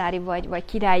császári, vagy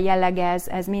királyi jellege,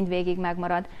 ez mindvégig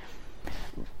megmarad.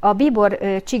 A bíbor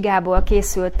csigából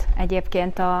készült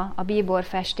egyébként a bíbor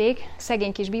festék.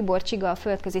 Szegény kis bíbor csiga a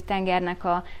földközi tengernek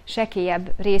a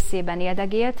sekélyebb részében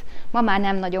éldegélt. Ma már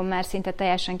nem nagyon, mert szinte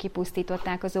teljesen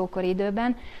kipusztították az ókori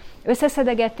időben.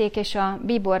 Összeszedegették, és a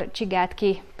bíbor csigát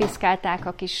kipiszkálták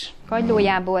a kis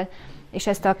kagylójából, és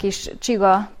ezt a kis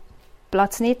csiga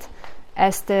placnit,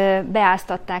 ezt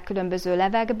beáztatták különböző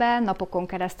levegbe, napokon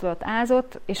keresztül ott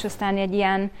ázott, és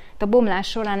aztán a bomlás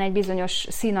során egy bizonyos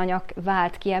színanyag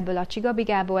vált ki ebből a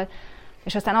csigabigából,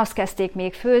 és aztán azt kezdték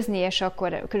még főzni, és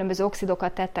akkor különböző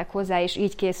oxidokat tettek hozzá, és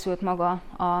így készült maga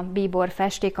a bíbor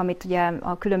festék, amit ugye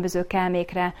a különböző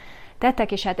kelmékre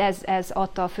tettek, és hát ez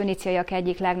adta a főníciaiak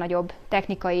egyik legnagyobb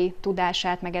technikai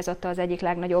tudását, meg ez adta az egyik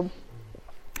legnagyobb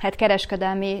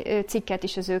kereskedelmi cikket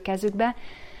is az ő kezükbe.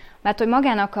 Mert hogy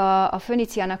magának a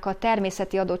Főníciának a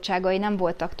természeti adottságai nem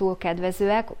voltak túl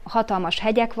kedvezőek, hatalmas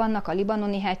hegyek vannak, a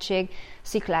libanoni hegység,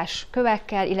 sziklás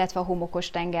kövekkel, illetve a homokos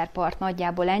tengerpart,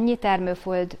 nagyjából ennyi,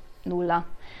 termőföld nulla.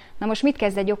 Na most mit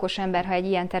kezd egy okos ember, ha egy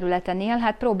ilyen területen él?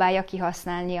 Hát próbálja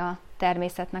kihasználni a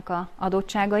természetnek a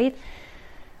adottságait.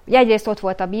 Ugye egyrészt ott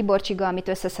volt a bíborcsiga, amit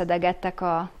összeszedegettek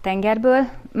a tengerből,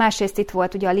 másrészt itt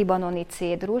volt ugye a libanoni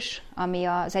cédrus, ami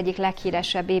az egyik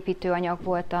leghíresebb építőanyag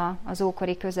volt az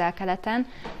ókori Közel-Keleten.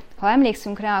 Ha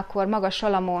emlékszünk rá, akkor maga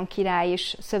Salamón király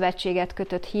is szövetséget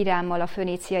kötött Hírámmal, a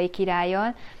főníciai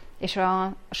királlyal, és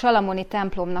a salamoni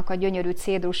templomnak a gyönyörű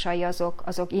cédrusai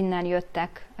azok innen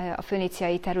jöttek a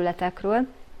főníciai területekről.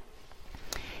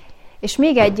 És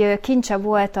még egy kincse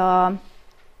volt a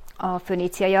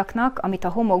főníciaiaknak, amit a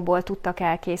homokból tudtak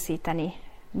elkészíteni.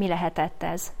 Mi lehetett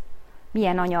ez?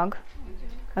 Milyen anyag?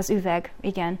 Az üveg,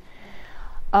 igen.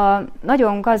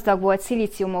 Nagyon gazdag volt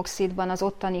szilíciumoxidban az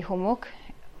ottani homok.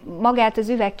 Magát az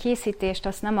üvegkészítést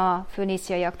azt nem a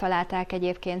főníciaiak találták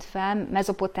egyébként fel,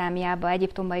 Mezopotámiába,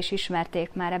 Egyiptomba is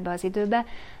ismerték már ebbe az időbe,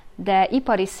 de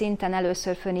ipari szinten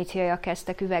először főníciaiak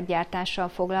kezdtek üveggyártással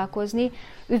foglalkozni.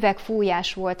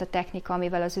 Üvegfújás volt a technika,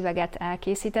 amivel az üveget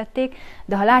elkészítették,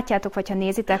 de ha látjátok, vagy ha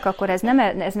nézitek, akkor ez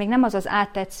még nem az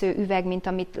áttetsző üveg, mint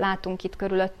amit látunk itt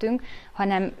körülöttünk,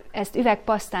 hanem ezt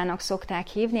üvegpasztának szokták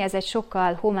hívni, ez egy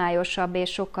sokkal homályosabb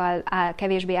és sokkal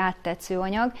kevésbé áttetsző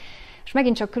anyag, és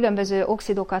megint csak különböző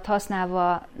oxidokat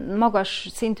használva magas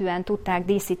szintűen tudták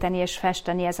díszíteni és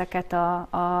festeni ezeket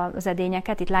az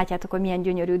edényeket. Itt látjátok, hogy milyen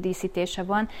gyönyörű díszítése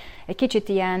van. Egy kicsit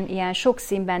ilyen sok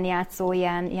színben játszó,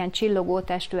 ilyen csillogó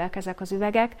testűek ezek az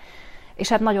üvegek, és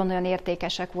hát nagyon-nagyon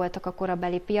értékesek voltak a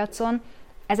korabeli piacon.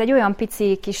 Ez egy olyan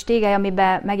pici kis tégely,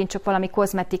 amiben megint csak valami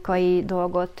kozmetikai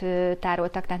dolgot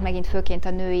tároltak, tehát megint főként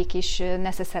a női kis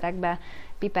neszeszerekbe,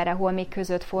 pipere, holmik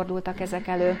között fordultak ezek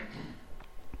elő.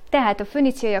 Tehát a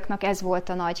főníciaiaknak ez volt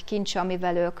a nagy kincse,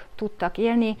 amivel ők tudtak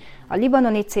élni, a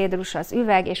libanoni cédrus, az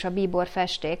üveg és a bíbor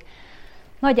festék.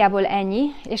 Nagyjából ennyi,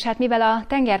 és hát mivel a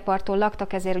tengerparton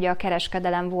laktak, ezért ugye a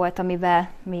kereskedelem volt, amivel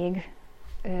még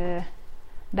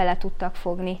bele tudtak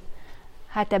fogni.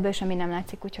 Hát ebből semmi nem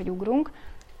látszik, úgyhogy ugrunk.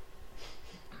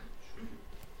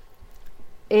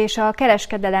 És a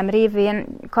kereskedelem révén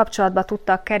kapcsolatba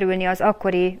tudtak kerülni az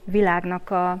akkori világnak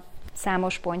a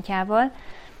számos pontjával.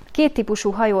 Két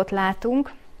típusú hajót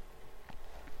látunk.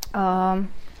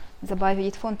 Ez a baj, hogy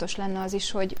itt fontos lenne az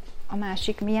is, hogy a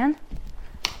másik milyen.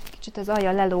 Kicsit az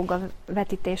alja lelóg a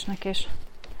vetítésnek, és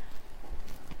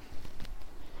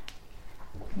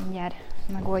mindjárt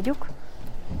megoldjuk.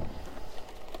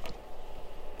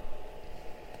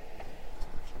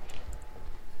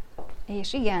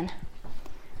 És igen,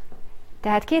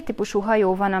 tehát két típusú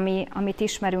hajó van, amit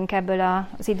ismerünk ebből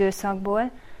az időszakból.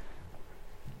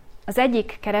 Az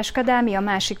egyik kereskedelmi, a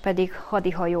másik pedig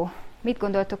hadihajó. Mit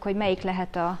gondoltok, hogy melyik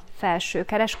lehet a felső,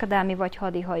 kereskedelmi vagy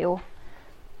hadihajó,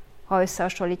 ha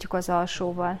összehasonlítjuk az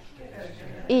alsóval?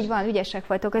 Így van, ügyesek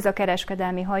vagytok, ez a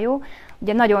kereskedelmi hajó.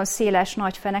 Ugye nagyon széles,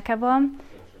 nagy feneke van.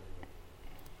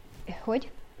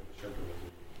 Hogy?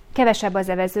 Kevesebb az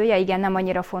evezője, igen, nem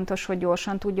annyira fontos, hogy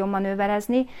gyorsan tudjon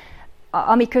manőverezni.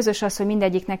 Ami közös az, hogy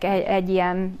mindegyiknek egy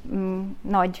ilyen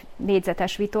nagy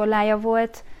négyzetes vitorlája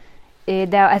volt,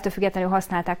 de ettől függetlenül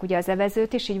használták ugye az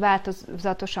evezőt is, így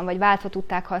változatosan vagy váltva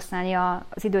tudták használni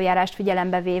az időjárást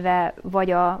figyelembe véve,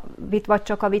 vagy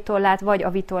csak a vitorlát, vagy a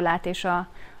vitorlát és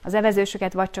az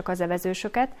evezősöket, vagy csak az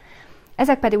evezősöket.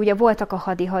 Ezek pedig ugye voltak a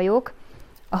hadihajók.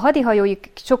 A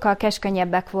hadihajóik sokkal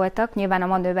keskenyebbek voltak, nyilván a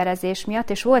manőverezés miatt,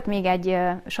 és volt még egy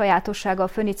sajátossága a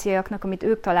főníciaiaknak, amit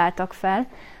ők találtak fel.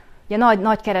 Ugye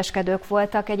nagy kereskedők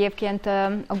voltak egyébként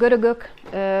a görögök,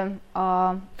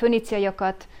 a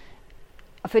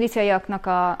főníciaiaknak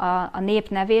a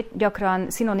népnevét gyakran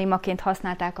szinonimaként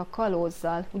használták a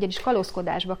kalózzal, ugyanis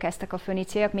kalózkodásba kezdtek a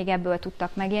főníciaiak, még ebből tudtak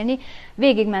megélni.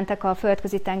 Végigmentek a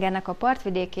földközi tengernek a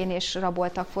partvidékén, és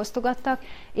raboltak, fosztogattak,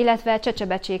 illetve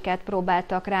csecsebecséket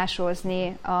próbáltak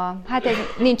rásolzni. Hát ez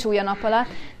nincs új a nap alatt,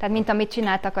 tehát mint amit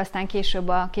csináltak aztán később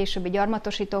a későbbi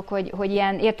gyarmatosítók, hogy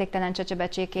ilyen értéktelen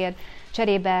csecsebecsékért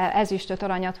cserébe ezüstöt,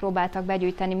 aranyat próbáltak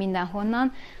begyűjteni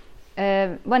mindenhonnan.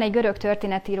 Van egy görög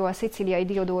történetíró, a szicíliai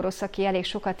Diodórosz, aki elég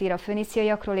sokat ír a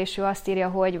főníciaiakról, és ő azt írja,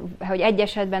 hogy egy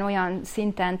esetben olyan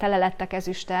szinten tele lettek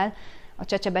ezüsttel, a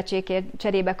csecsebecsékért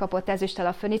cserébe kapott ezüsttel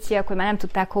a főníciaiak, hogy már nem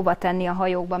tudták hova tenni a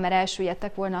hajókba, mert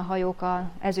elsüllyedtek volna a hajók az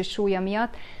ezüst súlya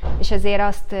miatt, és ezért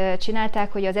azt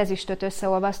csinálták, hogy az ezüstöt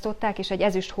összeolvasztották, és egy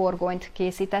ezüst horgonyt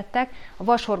készítettek. A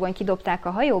vashorgonyt kidobták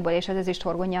a hajóból, és az ezüst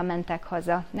horgonnyal mentek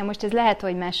haza. Na most ez lehet,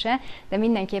 hogy mese, de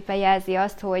mindenképpen jelzi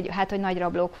azt, hogy nagy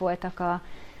rablók voltak a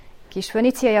kis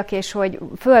főníciaiak, és hogy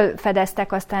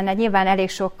fölfedeztek, aztán nyilván elég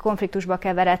sok konfliktusba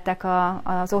keveredtek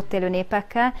az ott élő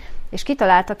népekkel, és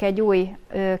kitaláltak egy új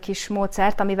kis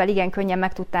módszert, amivel igen könnyen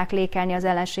meg tudták lékelni az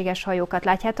ellenséges hajókat.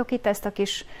 Látjátok itt ezt a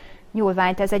kis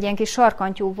nyúlványt? Ez egy ilyen kis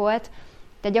sarkantyú volt,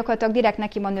 tehát gyakorlatilag direkt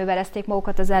neki manőverezték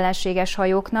magukat az ellenséges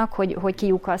hajóknak, hogy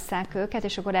kiukasszák őket,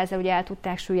 és akkor ezzel ugye el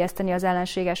tudták süllyeszteni az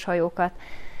ellenséges hajókat.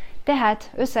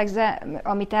 Tehát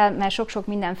mert sok-sok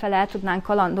mindenfele el tudnánk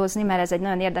kalandozni, mert ez egy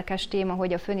nagyon érdekes téma,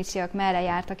 hogy a főníciaiak merre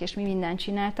jártak és mi mindent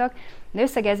csináltak, de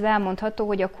összegezve elmondható,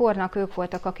 hogy a kornak ők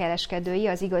voltak a kereskedői,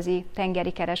 az igazi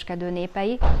tengeri kereskedő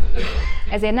népei.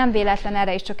 Ezért nem véletlen,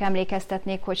 erre is csak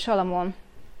emlékeztetnék, hogy Salamon,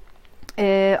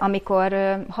 amikor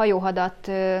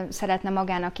hajóhadat szeretne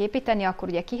magának építeni, akkor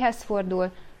ugye kihez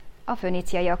fordul? A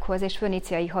főníciaiakhoz, és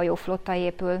főníciai hajóflotta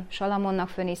épül Salamonnak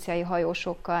főníciai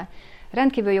hajósokkal.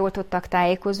 Rendkívül jól tudtak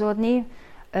tájékozódni,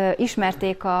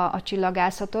 ismerték a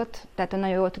csillagászatot, tehát nagyon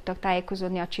jól tudtak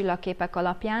tájékozódni a csillagképek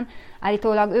alapján.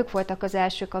 Állítólag ők voltak az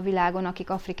elsők a világon, akik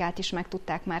Afrikát is meg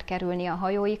tudták már kerülni a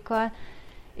hajóikkal,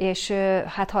 és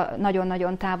hát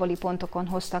nagyon-nagyon távoli pontokon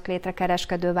hoztak létre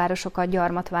kereskedővárosokat,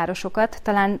 gyarmatvárosokat.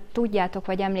 Talán tudjátok,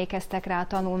 vagy emlékeztek rá a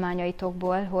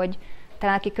tanulmányaitokból, hogy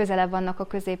talán akik közelebb vannak a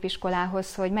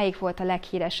középiskolához, hogy melyik volt a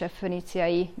leghíresebb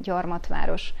főníciai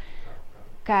gyarmatváros.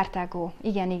 Kartágó.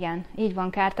 Igen, így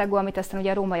van, Kartágó, amit aztán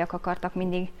ugye a rómaiak akartak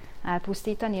mindig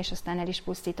elpusztítani, és aztán el is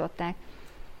pusztították.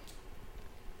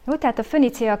 Jó, tehát a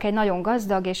főníciaiak egy nagyon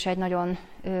gazdag és egy nagyon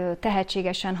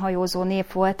tehetségesen hajózó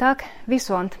nép voltak,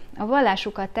 viszont a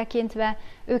vallásukat tekintve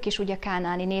ők is ugye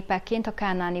kánaáni népekként a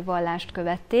kánaáni vallást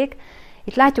követték.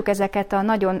 Itt látjuk ezeket a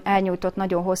nagyon elnyújtott,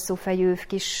 nagyon hosszú fejű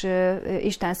kis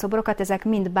istenszobrokat, ezek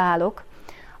mind bálok,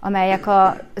 amelyek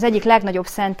az egyik legnagyobb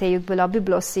szentélyükből, a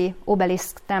bibloszi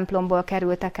obeliszk templomból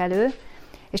kerültek elő,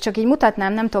 és csak így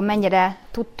mutatnám, nem tudom mennyire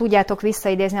tudjátok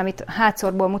visszaidézni, amit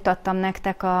hátszorból mutattam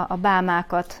nektek a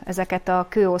bálmákat, ezeket a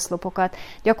kőoszlopokat.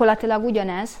 Gyakorlatilag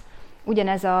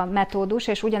ugyanez a metódus,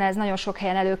 és ugyanez nagyon sok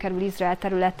helyen előkerül Izrael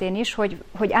területén is,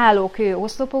 hogy álló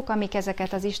kőoszlopok, amik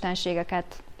ezeket az istenségeket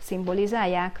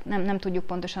szimbolizálják, nem tudjuk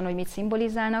pontosan, hogy mit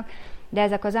szimbolizálnak, de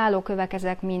ezek az állókövek,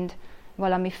 ezek mind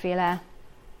valamiféle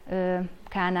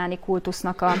kánaáni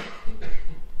kultusznak a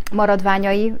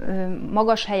maradványai,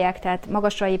 magas helyek, tehát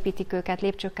magasra építik őket,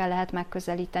 lépcsőkkel lehet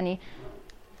megközelíteni.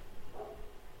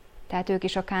 Tehát ők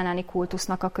is a kánaáni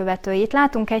kultusznak a követői. Itt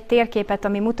látunk egy térképet,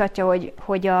 ami mutatja,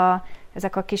 hogy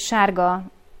ezek a kis sárga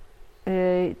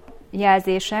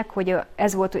jelzések, hogy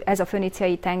ez a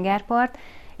főníciai tengerpart,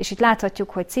 és itt láthatjuk,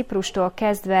 hogy Ciprustól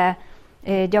kezdve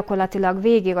gyakorlatilag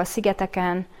végig a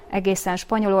szigeteken, egészen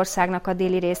Spanyolországnak a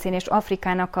déli részén és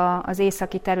Afrikának az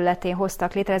északi területén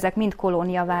hoztak létre. Ezek mind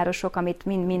kolóniavárosok, amit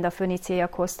mind a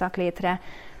főníciaiak hoztak létre.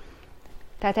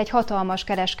 Tehát egy hatalmas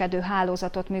kereskedő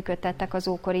hálózatot működtettek az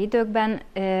ókori időkben,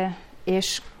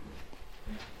 és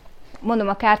mondom,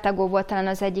 a Kartágó volt talán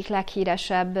az egyik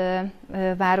leghíresebb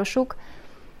városuk,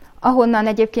 ahonnan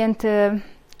egyébként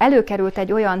előkerült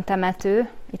egy olyan temető,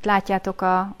 itt látjátok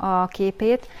a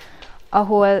képét,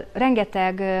 ahol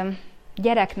rengeteg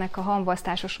gyereknek a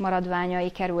hamvasztásos maradványai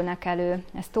kerülnek elő.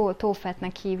 Ezt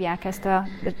tófetnek hívják ezt a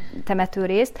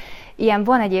temetőrészt. Ilyen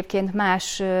van egyébként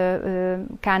más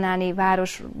kánaáni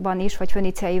városban is, vagy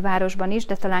főníciai városban is,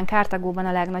 de talán Kartágóban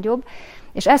a legnagyobb.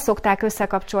 És ezt szokták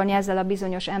összekapcsolni ezzel a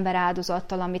bizonyos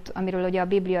emberáldozattal, amiről ugye a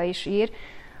Biblia is ír,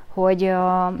 hogy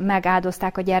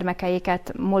megáldozták a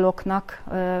gyermekeiket Moloknak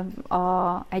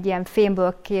egy ilyen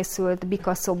fémből készült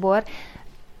bikaszobor.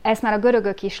 Ezt már a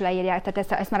görögök is leírják,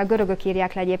 tehát ezt már a görögök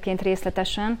írják le egyébként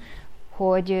részletesen,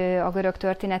 hogy a görög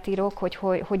történetírók,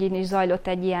 hogy így is zajlott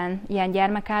egy ilyen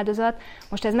gyermekáldozat.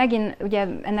 Most ez megint, ugye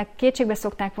ennek kétségbe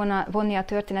szokták vonni a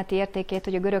történeti értékét,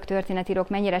 hogy a görög történetírók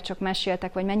mennyire csak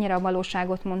meséltek, vagy mennyire a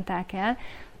valóságot mondták el.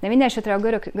 De minden esetre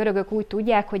a görögök úgy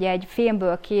tudják, hogy egy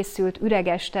fémből készült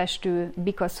üreges testű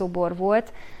bikaszobor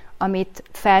volt, amit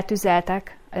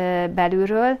feltüzeltek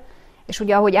belülről, és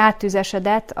ugye ahogy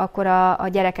áttüzesedett, akkor a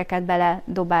gyerekeket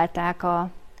beledobálták a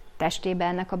testébe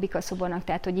ennek a bikaszobornak,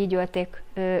 tehát hogy így ölték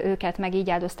őket, meg így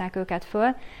áldozták őket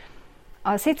föl.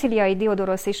 A szicíliai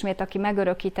Diodorosz ismét, aki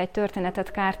megörökít egy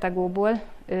történetet Karthágóból,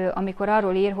 amikor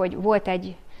arról ír, hogy volt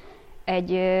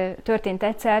történt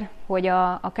egyszer, hogy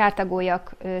a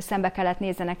karthágóiak szembe kellett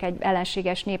nézzenek egy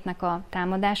ellenséges népnek a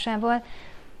támadásával,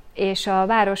 és a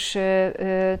város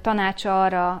tanácsa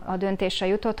arra a döntésre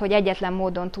jutott, hogy egyetlen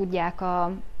módon tudják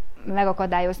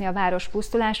megakadályozni a város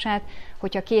pusztulását,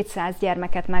 hogyha 200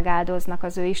 gyermeket megáldoznak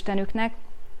az ő istenüknek,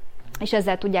 és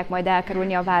ezzel tudják majd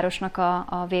elkerülni a városnak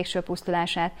a végső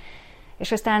pusztulását.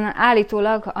 És aztán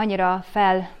állítólag annyira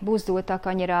felbuzdultak,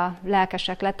 annyira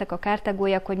lelkesek lettek a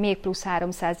karthágóiak, hogy még plusz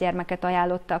 300 gyermeket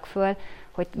ajánlottak föl,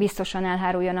 hogy biztosan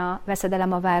elháruljon a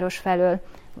veszedelem a város felől,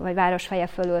 vagy város feje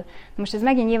fölül. Most ez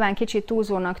megint nyilván kicsit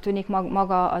túlzónak tűnik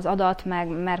maga az adat,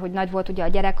 mert hogy nagy volt ugye a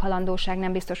gyerekhalandóság,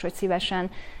 nem biztos, hogy szívesen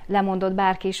lemondott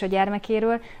bárki is a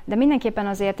gyermekéről, de mindenképpen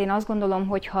azért én azt gondolom,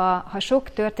 hogy ha sok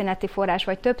történeti forrás,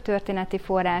 vagy több történeti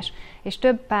forrás, és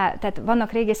tehát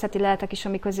vannak régészeti leletek is,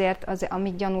 amik azért,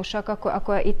 amik gyanúsak,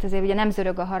 akkor itt azért ugye nem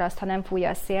zörög a haraszt, ha nem fúj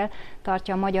a szél,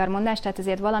 tartja a magyar mondás, tehát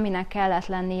azért valaminek kellett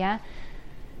lennie.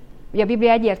 Ugye a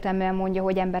Biblia egyértelműen mondja,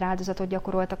 hogy emberáldozatot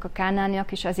gyakoroltak a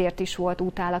kánaániak, és ezért is volt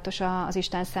utálatos az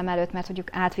Isten szem előtt, mert hogy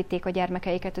átvitték a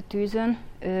gyermekeiket a tűzön,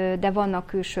 de vannak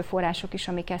külső források is,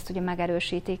 amik ezt ugye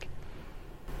megerősítik.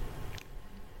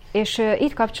 És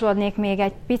itt kapcsolódnék még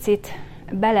egy picit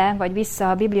bele, vagy vissza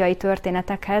a bibliai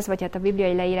történetekhez, vagy hát a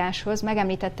bibliai leíráshoz.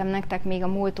 Megemlítettem nektek még a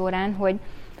múlt órán, hogy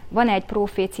van egy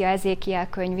profécia Ezékiel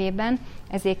könyvében,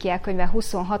 Ezékiel könyve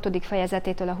 26.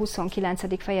 fejezetétől a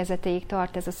 29. fejezetéig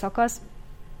tart ez a szakasz,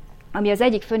 ami az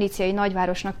egyik főníciai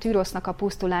nagyvárosnak, Tűrosznak a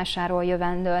pusztulásáról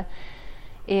jövendől.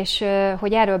 És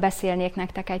hogy erről beszélnék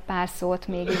nektek egy pár szót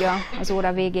még így az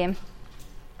óra végén.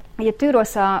 Ugye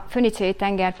Tűrosz a főníciai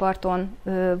tengerparton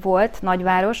volt,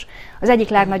 nagyváros, az egyik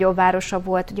legnagyobb városa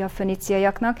volt ugye a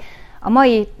főníciaiaknak. A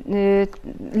mai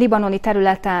libanoni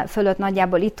területe fölött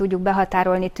nagyjából itt tudjuk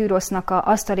behatárolni Tűrosznak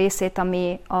azt a részét,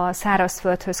 ami a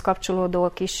szárazföldhöz kapcsolódó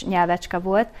kis nyelvecske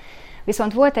volt.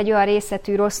 Viszont volt egy olyan része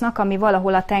Tűrosznak, ami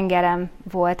valahol a tengeren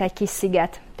volt, egy kis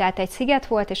sziget. Tehát egy sziget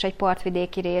volt, és egy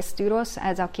partvidéki rész Tűrosz,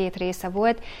 ez a két része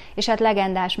volt, és hát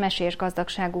legendás, mesés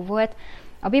gazdagságú volt.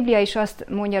 A Biblia is azt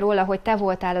mondja róla, hogy te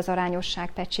voltál az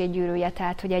arányosság pecsétgyűrűje,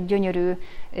 tehát hogy egy gyönyörű,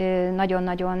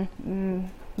 nagyon-nagyon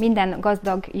minden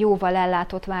gazdag, jóval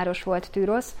ellátott város volt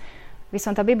Tűrosz,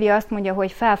 viszont a Biblia azt mondja,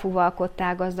 hogy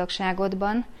felfúvalkodtál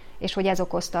gazdagságodban, és hogy ez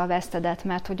okozta a vesztedet,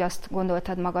 mert hogy azt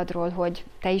gondoltad magadról, hogy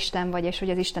te Isten vagy, és hogy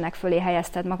az Istenek fölé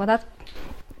helyezted magadat.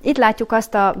 Itt látjuk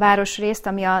azt a városrészt,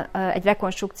 ami egy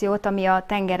rekonstrukciót, ami a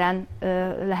tengeren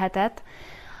lehetett.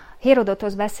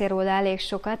 Hérodotosz beszél róla elég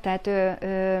sokat, tehát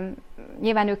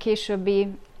nyilván ő későbbi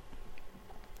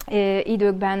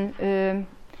időkben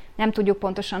nem tudjuk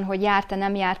pontosan, hogy járt-e,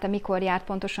 nem járt-e, mikor járt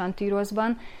pontosan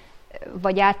Tűroszban,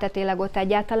 vagy járt-e tényleg ott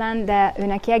egyáltalán, de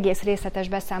őnek egész részletes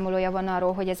beszámolója van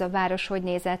arról, hogy ez a város hogy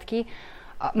nézett ki.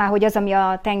 Már hogy az, ami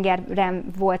a tengeren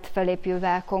volt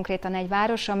felépülve konkrétan egy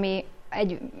város, ami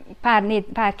egy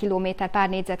pár kilométer, pár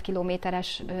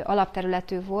négyzetkilométeres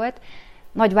alapterületű volt,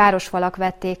 nagy városfalak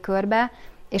vették körbe,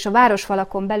 és a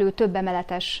városfalakon belül több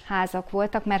emeletes házak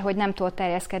voltak, mert hogy nem tudott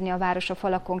terjeszkedni a város a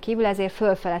falakon kívül, ezért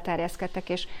fölfele terjeszkedtek,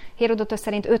 és Hérodotosz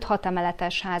szerint 5-6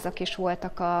 emeletes házak is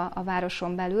voltak a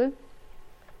városon belül.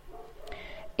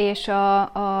 És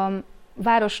a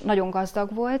város nagyon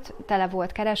gazdag volt, tele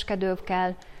volt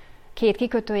kereskedőkkel, 2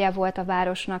 kikötője volt a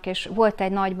városnak, és volt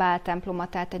egy nagy Bál temploma,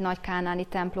 tehát egy nagy kánaáni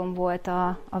templom volt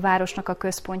a városnak a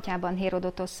központjában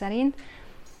Hérodotosz szerint,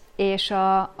 és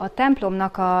a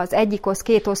templomnak az egyik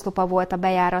 2 oszlopa volt a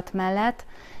bejárat mellett,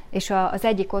 és az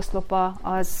egyik oszlopa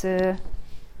az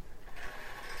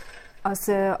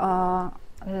a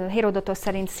Hérodotosz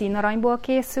szerint színaranyból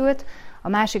készült, a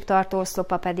másik tartó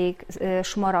oszlopa pedig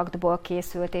smaragdból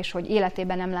készült, és hogy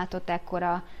életében nem látott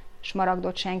ekkora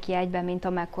smaragdot senki egyben, mint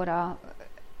amekkora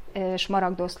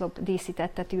smaragdoszlop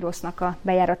díszítette Tűrosznak a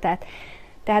bejáratát.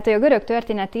 Tehát, hogy a görög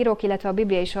történetírók, illetve a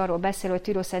Biblia is arról beszél, hogy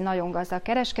Tűrosz egy nagyon gazdag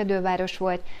kereskedőváros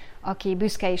volt, aki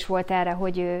büszke is volt erre,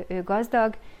 hogy ő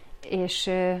gazdag,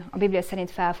 és a Biblia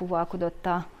szerint felfúvalkodott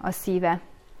a szíve.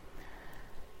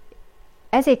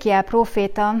 Ezékiel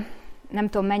próféta, nem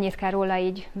tudom mennyit kell róla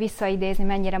így visszaidézni,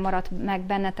 mennyire maradt meg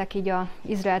bennetek így az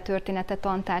Izrael története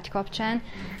tantárgy kapcsán.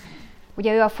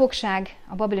 Ugye ő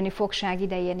a babiloni fogság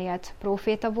idején élt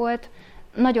próféta volt,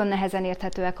 nagyon nehezen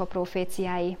érthetőek a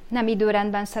proféciái. Nem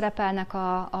időrendben szerepelnek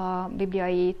a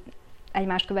bibliai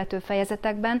egymást követő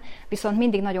fejezetekben, viszont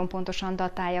mindig nagyon pontosan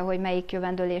datálja, hogy melyik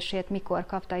jövendőlését mikor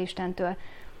kapta Istentől.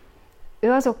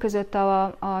 Ő azok között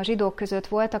a zsidók között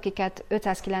volt, akiket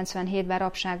 597-ben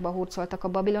rabságba hurcoltak a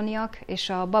babiloniak, és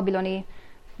a babiloni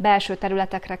belső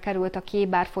területekre került a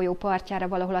Kébár folyó partjára,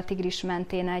 valahol a Tigris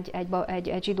mentén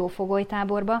egy zsidó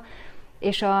fogolytáborba,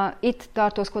 és itt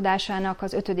tartózkodásának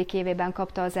az 5. évében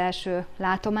kapta az első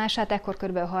látomását, ekkor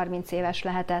kb. 30 éves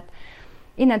lehetett.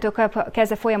 Innentől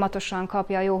kezdve folyamatosan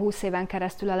kapja jó 20 éven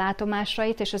keresztül a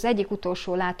látomásait, és az egyik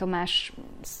utolsó látomásai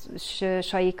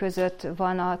között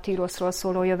van a Tíroszról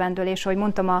szóló jövendőlés, ahogy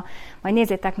mondtam, majd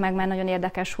nézzétek meg, mert nagyon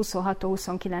érdekes,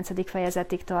 26-29.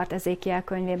 fejezetig tart Ezékiel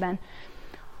könyvében.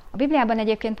 A Bibliában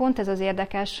egyébként pont ez az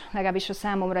érdekes, legalábbis a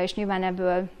számomra, és nyilván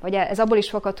ebből, vagy ez abból is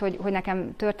fakad, hogy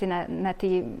nekem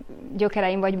történeti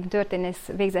gyökereim, vagy történész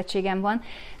végzettségem van.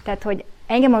 Tehát, hogy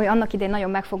engem, ami annak idején nagyon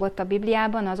megfogott a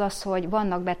Bibliában, az az, hogy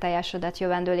vannak beteljesedett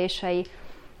jövendőlései.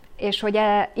 És hogy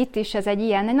itt is ez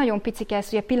egy nagyon picike,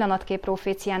 ezt ugye pillanatkép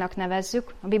proféciának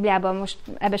nevezzük. A Bibliában most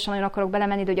ebbe sem nagyon akarok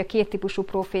belemenni, de ugye 2 típusú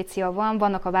profécia van.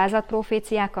 Vannak a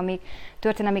vázlatproféciák, amik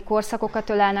történelmi korszakokat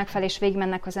ölelnek fel, és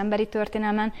végigmennek az emberi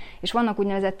történelmen, és vannak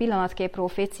úgynevezett pillanatkép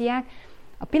proféciák.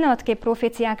 A pillanatkép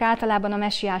proféciák általában a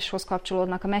messiáshoz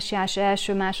kapcsolódnak, a messiás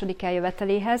első-második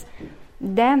eljöveteléhez,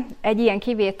 de egy ilyen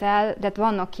kivétel, de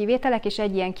vannak kivételek, és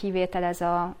egy ilyen kivétel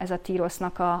ez a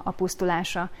Tírosznak a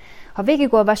pusztulása. Ha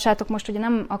végigolvassátok, most ugye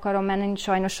nem akarom, mert nincs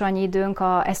sajnos annyi időnk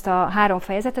ezt a 3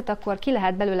 fejezetet, akkor ki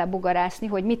lehet belőle bogarászni,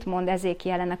 hogy mit mond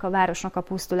Ezékiel ennek a városnak a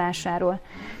pusztulásáról.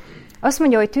 Azt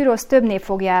mondja, hogy Tírosz több nép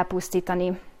fogja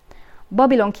elpusztítani.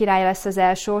 Babilon királya lesz az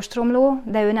első ostromló,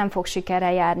 de ő nem fog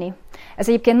sikerrel járni. Ez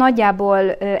egyébként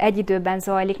nagyjából egy időben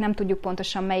zajlik, nem tudjuk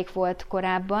pontosan melyik volt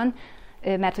korábban,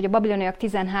 mert hogy a babiloniak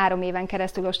 13 éven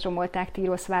keresztül ostromolták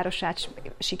Tírosz városát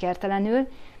sikertelenül,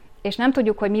 és nem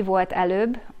tudjuk, hogy mi volt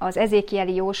előbb, az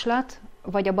ezékieli jóslat,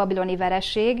 vagy a babiloni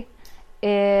vereség.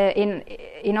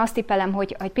 Én azt tippelem,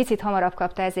 hogy egy picit hamarabb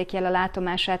kapta Ezékiel a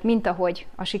látomását, mint ahogy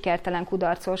a sikertelen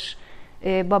kudarcos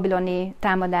babiloni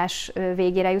támadás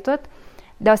végére jutott.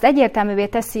 De azt egyértelművé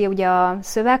teszi ugye a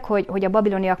szöveg, hogy a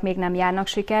babiloniak még nem járnak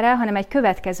sikerrel, hanem egy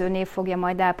következő név fogja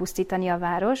majd elpusztítani a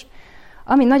várost.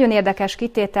 Ami nagyon érdekes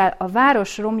kitétel, a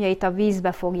város romjait a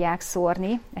vízbe fogják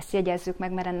szórni, ezt jegyezzük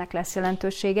meg, mert ennek lesz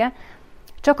jelentősége.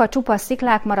 Csak a csupasz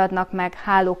sziklák maradnak meg,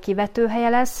 hálók kivetőhelye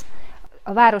lesz,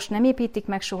 a város nem építik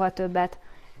meg soha többet.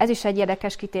 Ez is egy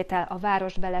érdekes kitétel, a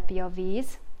várost belepi a víz.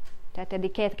 Tehát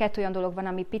eddig 2 olyan dolog van,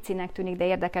 ami picinek tűnik, de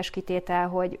érdekes kitétel,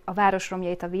 hogy a város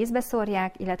romjait a vízbe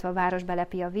szórják, illetve a város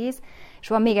belepi a víz. És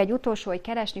van még egy utolsó, hogy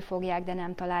keresni fogják, de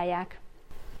nem találják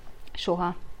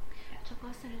soha. Csak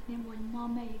azt szeretném, hogy ma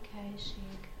melyik helység?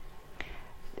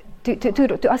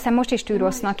 Azt hiszem most is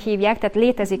Tírosznak hívják, tehát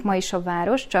létezik ma is a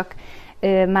város, csak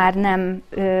már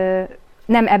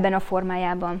nem ebben a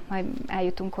formájában. Majd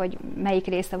eljutunk, hogy melyik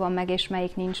része van meg, és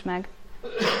melyik nincs meg.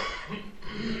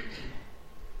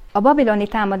 A babiloni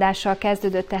támadással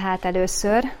kezdődött tehát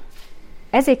először.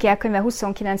 Ezékiel könyve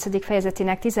 29.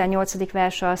 fejezetének 18.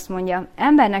 verse azt mondja: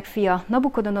 Embernek fia,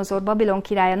 Nabukodonozor Babilon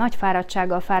királya nagy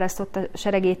fáradtsággal fárasztotta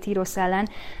seregét Tírosz ellen,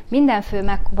 minden fő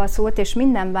megbaszult és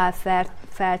minden vál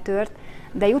feltört,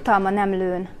 de jutalma nem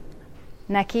lőn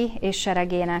neki és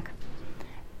seregének.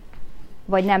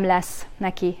 Vagy nem lesz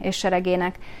neki és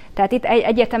seregének. Tehát itt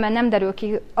egyértelműen nem derül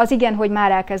ki, az igen, hogy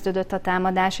már elkezdődött a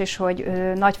támadás, és hogy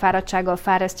nagy fáradtsággal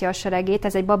fárasztja a seregét,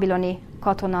 ez egy babiloni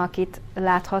katona, akit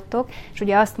láthattok, és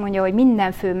ugye azt mondja, hogy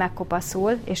minden fő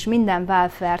megkopaszul, és minden vál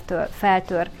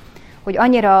feltör. Hogy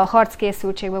annyira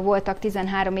harckészültségben voltak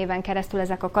 13 éven keresztül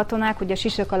ezek a katonák, hogy a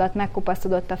sisök alatt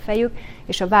megkopaszodott a fejük,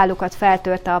 és a vállukat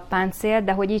feltörte a páncél,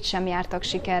 de hogy így sem jártak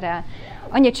sikerrel.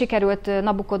 Annyit sikerült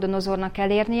Nabukodonozornak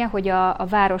elérnie, hogy a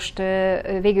várost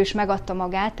végül is megadta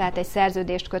magát, tehát egy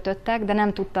szerződést kötöttek, de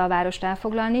nem tudta a várost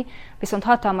elfoglalni, viszont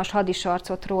hatalmas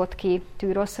hadisarcot rótt ki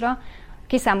Tíroszra.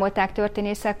 Kiszámolták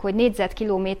történészek, hogy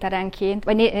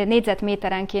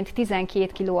négyzetméterenként 12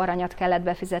 kiló aranyat kellett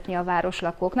befizetni a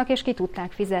városlakóknak, és ki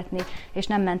tudták fizetni, és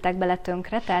nem mentek bele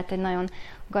tönkre, tehát egy nagyon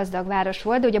gazdag város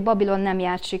volt, de ugye Babilon nem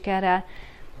járt sikerrel.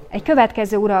 Egy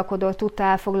következő uralkodó tudta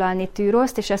elfoglalni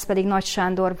Tíroszt, és ez pedig Nagy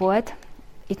Sándor volt.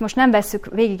 Itt most nem vesszük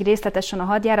végig részletesen a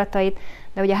hadjáratait,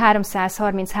 de ugye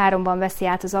 333-ban veszi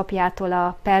át az apjától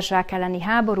a perzsák elleni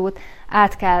háborút,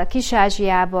 át kell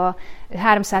Kis-Ázsiába,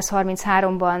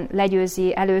 333-ban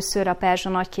legyőzi először a perzsa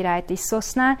nagykirályt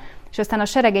Isszosznál, és aztán a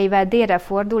seregeivel délre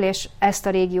fordul, és ezt a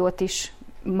régiót is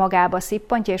magába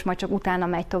szippantja, és majd csak utána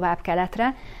megy tovább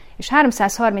keletre. És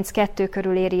 332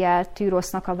 körül éri el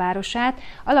Tűrosznak a városát.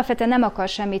 Alapvetően nem akar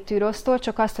semmit Tűrosztól,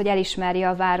 csak azt, hogy elismerje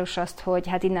a város azt, hogy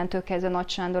hát innentől kezdve Nagy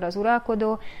Sándor az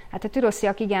uralkodó. Hát a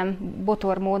türosziak igen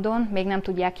botor módon még nem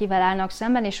tudják, kivel állnak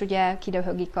szemben, és ugye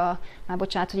kiröhögik már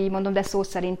bocsánat, hogy így mondom, de szó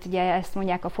szerint ugye ezt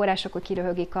mondják a források, hogy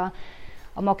kiröhögik a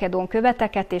makedón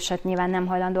követeket, és hát nyilván nem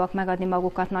hajlandóak megadni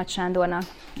magukat Nagy Sándornak.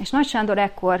 És Nagy Sándor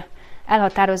ekkor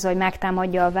elhatározza, hogy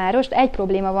megtámadja a várost. Egy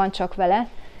probléma van csak vele,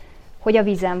 hogy a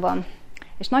vízen van.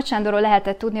 És Nagy Sándorról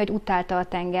lehetett tudni, hogy utálta a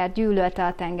tenger, gyűlölte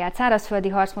a tengert. Szárazföldi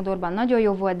harcmodorban nagyon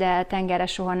jó volt, de tengerre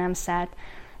soha nem szállt.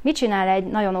 Mit csinál egy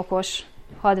nagyon okos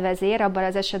hadvezér abban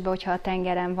az esetben, hogyha a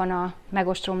tengeren van a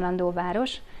megostromlandó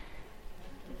város?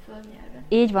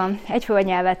 Így van, egy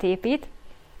földnyelvet épít.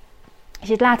 És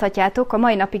itt láthatjátok, a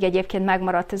mai napig egyébként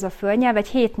megmaradt ez a földnyelv,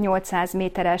 egy 7-800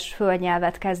 méteres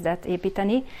földnyelvet kezdett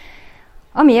építeni.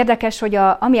 Ami érdekes, hogy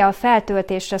ami a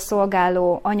feltöltésre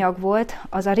szolgáló anyag volt,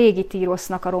 az a régi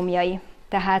Tírosznak a romjai.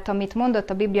 Tehát amit mondott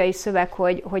a bibliai szöveg,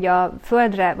 hogy a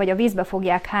földre vagy a vízbe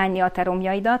fogják hányni a te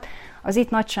romjaidat, az itt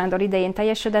Nagy Sándor idején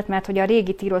teljesedett, mert hogy a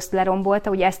régi Tíroszt lerombolta,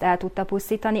 ugye ezt el tudta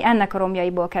pusztítani, ennek a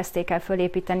romjaiból kezdték el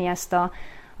fölépíteni ezt a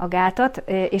gátat,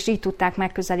 és így tudták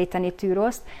megközelíteni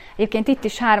Tűroszt. Egyébként itt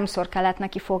is 3-szor kellett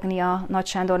neki fogni a Nagy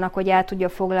Sándornak, hogy el tudja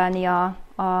foglalni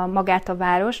magát a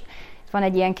várost. Van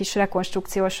egy ilyen kis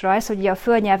rekonstrukciós rajz, hogy a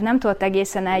földnyelv nem tudott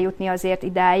egészen eljutni azért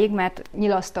idáig, mert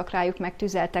nyilasztak rájuk, meg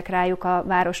tüzeltek rájuk a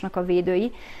városnak a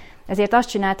védői. Ezért azt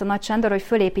csinálta Nagy Sándor, hogy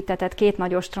fölépítetett 2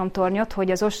 nagy ostromtornyot,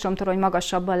 hogy az ostromtorony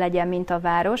magasabban legyen, mint a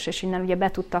város, és innen ugye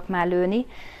be tudtak már lőni.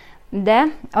 De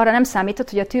arra nem számított,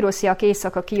 hogy a tűrosziak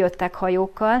éjszaka kijöttek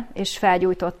hajókkal, és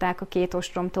felgyújtották a 2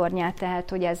 ostromtornyát, tehát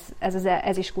hogy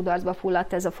ez is kudarcba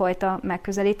fulladt, ez a fajta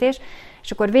megközelítés.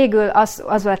 És akkor végül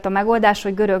az volt a megoldás,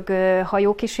 hogy görög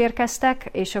hajók is érkeztek,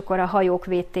 és akkor a hajók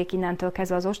védték innentől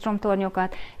kezdve az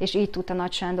ostromtornyokat, és így tudta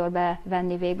Nagy Sándor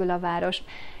bevenni végül a várost.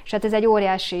 És hát ez egy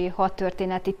óriási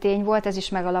hadtörténeti tény volt, ez is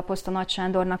megalapozta Nagy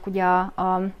Sándornak ugye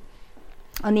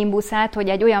a nimbuszát, hogy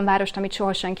egy olyan várost, amit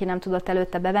soha senki nem tudott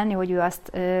előtte bevenni, hogy ő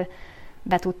azt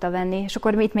be tudta venni. És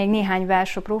akkor itt még néhány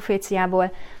vers a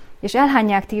proféciából. És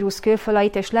elhányják Tírus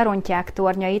kőfalait, és lerontják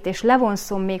tornyait, és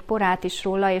levonszom még porát is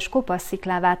róla, és kopasz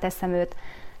sziklává teszem őt.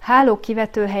 Hálók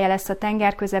kivetőhelye lesz a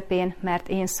tenger közepén, mert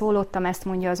én szólottam, ezt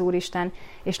mondja az Úristen,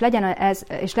 és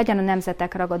legyen a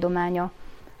nemzetek ragadománya.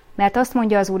 Mert azt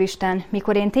mondja az Úristen,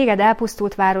 mikor én téged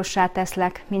elpusztult várossá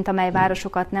teszlek, mint amely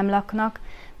városokat nem laknak,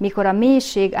 mikor a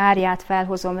mélység árját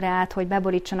felhozom reád, hogy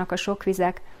beborítsanak a sok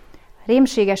vizek,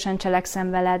 rémségesen cselekszem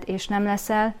veled, és nem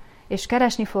leszel, és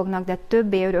keresni fognak, de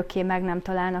többé örökké meg nem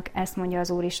találnak, ezt mondja az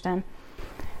Úristen.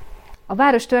 A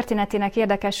város történetének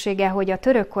érdekessége, hogy a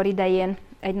törökkor idején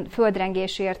egy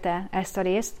földrengés érte ezt a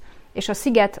részt, és a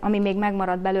sziget, ami még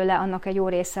megmaradt belőle, annak egy jó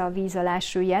része a víz alá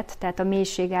süllyedt, tehát a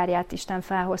mélység árját Isten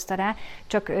felhozta rá,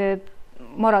 csak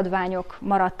maradványok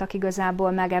maradtak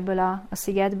igazából meg ebből a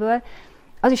szigetből.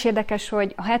 Az is érdekes,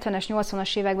 hogy a 70-es,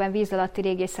 80-as években víz alatti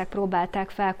régészek próbálták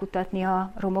felkutatni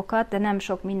a romokat, de nem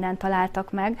sok mindent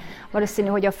találtak meg. Valószínű,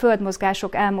 hogy a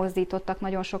földmozgások elmozdítottak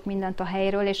nagyon sok mindent a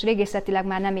helyről, és régészetileg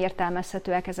már nem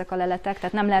értelmezhetőek ezek a leletek,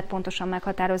 tehát nem lehet pontosan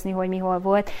meghatározni, hogy mi hol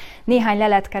volt. Néhány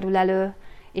lelet kerül elő,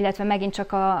 illetve megint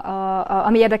csak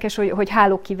ami érdekes, hogy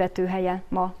hálók kivető helye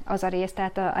ma az a rész,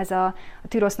 tehát ez a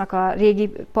Tűrosznak a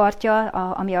régi partja,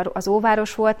 ami az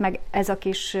óváros volt, meg ez a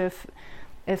kis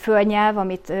földnyelv,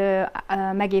 amit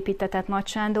megépítetett Nagy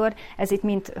Sándor, ez itt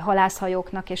mind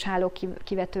halászhajóknak és hálók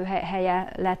kivető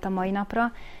helye lett a mai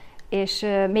napra. És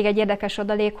még egy érdekes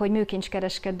adalék, hogy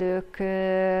műkincskereskedők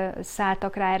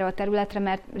szálltak rá erre a területre,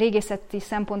 mert régészeti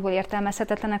szempontból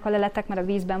értelmezhetetlenek a leletek, mert a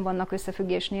vízben vannak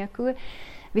összefüggés nélkül,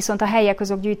 viszont a helyiek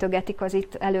azok gyűjtögetik az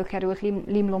itt előkerült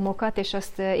limlomokat, és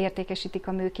azt értékesítik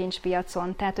a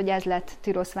műkincspiacon. Tehát, hogy ez lett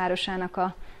Tűrosz városának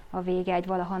a vége, egy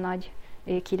valaha nagy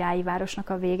királyi városnak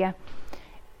a vége.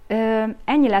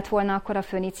 Ennyi lett volna akkor a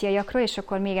főníciaiakról, és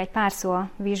akkor még egy pár szó a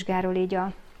vizsgáról így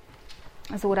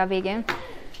az óra végén.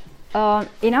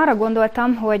 Én arra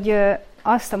gondoltam, hogy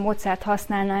azt a módszert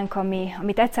használnánk,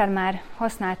 amit egyszer már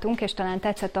használtunk, és talán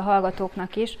tetszett a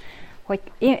hallgatóknak is, hogy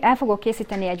én el fogok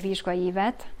készíteni egy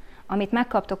vizsgaívet, amit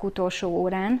megkaptok utolsó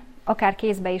órán, akár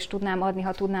kézbe is tudnám adni,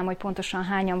 ha tudnám, hogy pontosan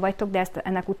hányan vagytok, de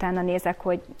ennek utána nézek,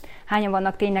 hogy hányan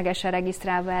vannak ténylegesen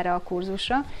regisztrálva erre a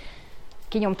kurzusra.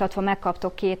 kinyomtatva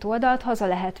megkaptok 2 oldalt, haza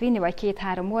lehet vinni, vagy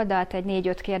 2-3 oldalt, egy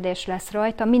 4-5 kérdés lesz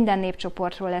rajta. Minden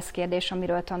népcsoportról lesz kérdés,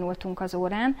 amiről tanultunk az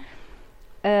órán.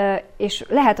 És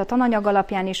lehet a tananyag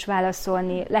alapján is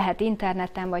válaszolni, lehet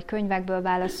interneten vagy könyvekből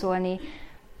válaszolni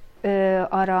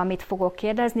arra, amit fogok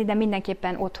kérdezni, de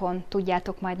mindenképpen otthon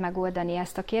tudjátok majd megoldani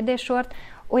ezt a kérdéssort.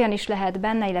 Olyan is lehet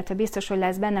benne, illetve biztos, hogy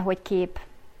lesz benne, hogy kép,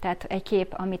 tehát egy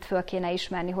kép, amit föl kéne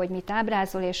ismerni, hogy mit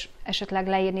ábrázol, és esetleg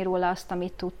leírni róla azt,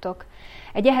 amit tudtok.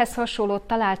 Egy ehhez hasonlót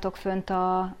találtok fönt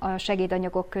a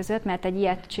segédanyagok között, mert egy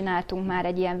ilyet csináltunk már,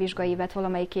 egy ilyen vizsgaívet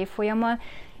valamelyik évfolyammal,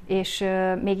 és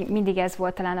még mindig ez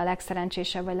volt talán a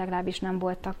legszerencsésebb, vagy legalábbis nem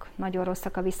voltak nagyon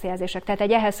rosszak a visszajelzések. Tehát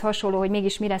egy ehhez hasonló, hogy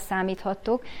mégis mire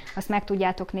számíthattok, azt meg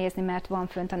tudjátok nézni, mert van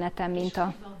fönt a neten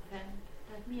minta.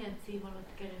 Tehát milyen cím alatt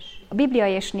keressük? A Biblia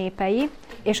és népei,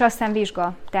 és aztán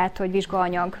vizsga, tehát hogy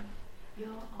vizsgaanyag.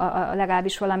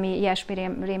 Legalábbis valami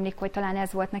ilyesmi rémlik, hogy talán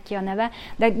ez volt neki a neve.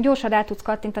 De gyorsan rá tudsz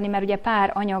kattintani, mert ugye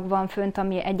pár anyag van fönt,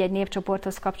 ami egy-egy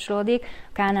népcsoporthoz kapcsolódik,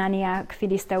 kánániák,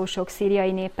 filiszteusok,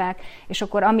 szíriai népek, és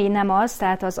akkor ami nem az,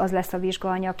 tehát az lesz a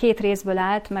vizsgaanyag. 2 részből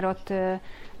állt, mert ott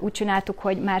úgy csináltuk,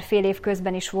 hogy már fél év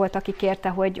közben is volt, aki kérte,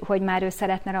 hogy már ő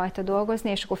szeretne rajta dolgozni,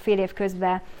 és akkor fél év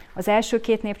közben az első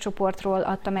 2 népcsoportról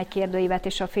adtam egy kérdőívet,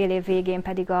 és a fél év végén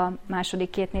pedig a második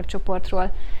 2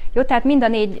 népcsoportról. Jó, tehát mind a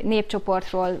 4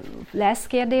 népcsoportról lesz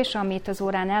kérdés, amit az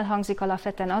órán elhangzik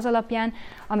alapvetően az alapján,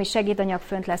 ami segédanyag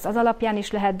fönt lesz az alapján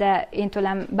is lehet, de én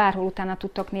tőlem bárhol utána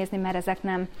tudtok nézni, mert ezek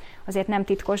azért nem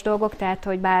titkos dolgok, tehát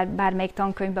hogy bármelyik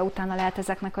tankönyvben utána lehet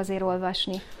ezeknek azért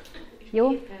olvasni. Jó?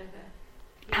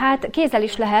 Hát kézzel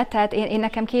is lehet, tehát én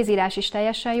nekem kézírás is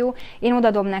teljesen jó. Én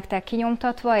odadom nektek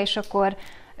kinyomtatva, és akkor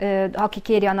aki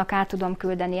kéri, annak át tudom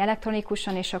küldeni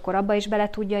elektronikusan, és akkor abba is bele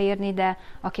tudja írni, de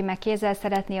aki meg kézzel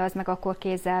szeretné, az meg akkor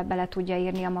kézzel bele tudja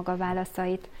írni a maga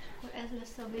válaszait. Ez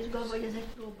lesz a vizsga, vagy ez egy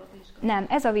próbavizsga? Nem,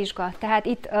 ez a vizsga. Tehát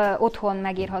itt otthon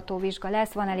megírható vizsga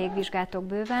lesz, van elég vizsgátok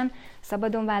bőven,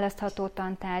 szabadon választható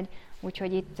tantárgy,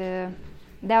 úgyhogy itt,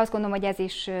 de azt gondolom, hogy ez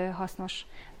is hasznos.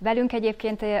 Velünk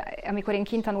egyébként, amikor én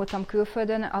kint tanultam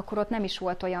külföldön, akkor ott nem is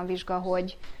volt olyan vizsga,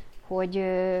 hogy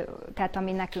tehát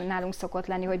ami nálunk szokott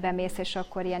lenni, hogy bemész, és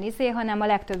akkor ilyen hanem a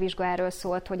legtöbb vizsga erről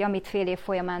szólt, hogy amit fél év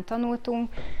folyamán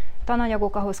tanultunk,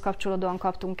 tananyagok, ahhoz kapcsolódóan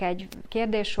kaptunk egy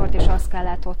kérdéssort, és azt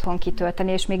kellett otthon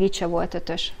kitölteni, és még így se volt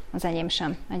 5-ös, az enyém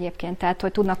sem egyébként. Tehát,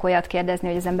 hogy tudnak olyat kérdezni,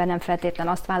 hogy az ember nem feltétlen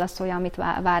azt válaszolja, amit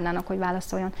várnának, hogy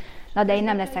válaszoljon. Na, de én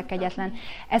nem leszek kegyetlen.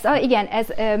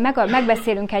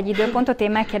 Megbeszélünk egy időpontot,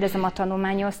 én megkérdezem a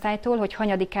tanulmányosztálytól, hogy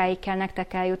hanyadikáig kell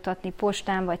nektek eljuttatni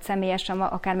postán, vagy személyesen,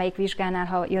 akármelyik vizsgánál,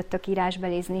 ha jöttök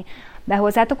írásbelizni be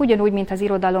hozzátok, ugyanúgy, mint az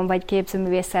irodalom vagy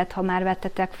képzőművészet, ha már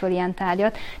vettetek föl ilyen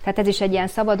tárgyat. Tehát ez is egy ilyen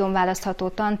szabadon választható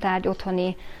tantárgy,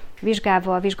 otthoni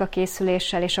vizsgával,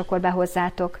 vizsgakészüléssel, és akkor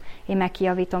behozzátok. Én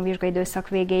megkijavítom vizsgaidőszak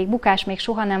végéig. Bukás még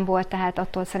soha nem volt, tehát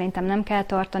attól szerintem nem kell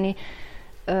tartani.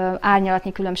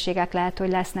 Árnyalatnyi különbségek lehet, hogy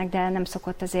lesznek, de nem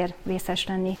szokott ezért vészes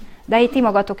lenni. De itt ti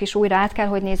magatok is újra át kell,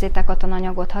 hogy nézzétek a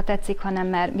tananyagot, ha tetszik, hanem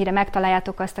mert mire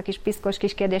megtaláljátok azt a kis piszkos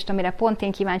kis kérdést, amire pont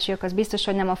én kíváncsi vagyok, az biztos,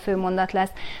 hogy nem a fő mondat lesz.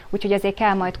 Úgyhogy ezért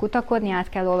kell majd kutakodni, át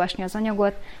kell olvasni az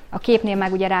anyagot. A képnél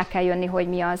meg ugye rá kell jönni, hogy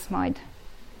mi az majd.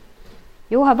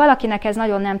 Jó, ha valakinek ez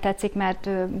nagyon nem tetszik, mert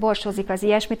borsozik az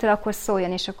ilyesmitől, akkor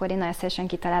szóljon, és akkor én nagyon szívesen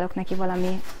kitalálok neki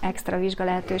valami extra vizsga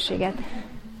lehetőséget.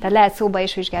 Tehát lehet szóba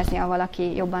is vizsgázni, ha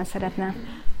valaki jobban szeretne.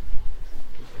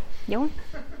 Jó?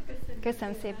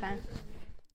 Köszönöm szépen!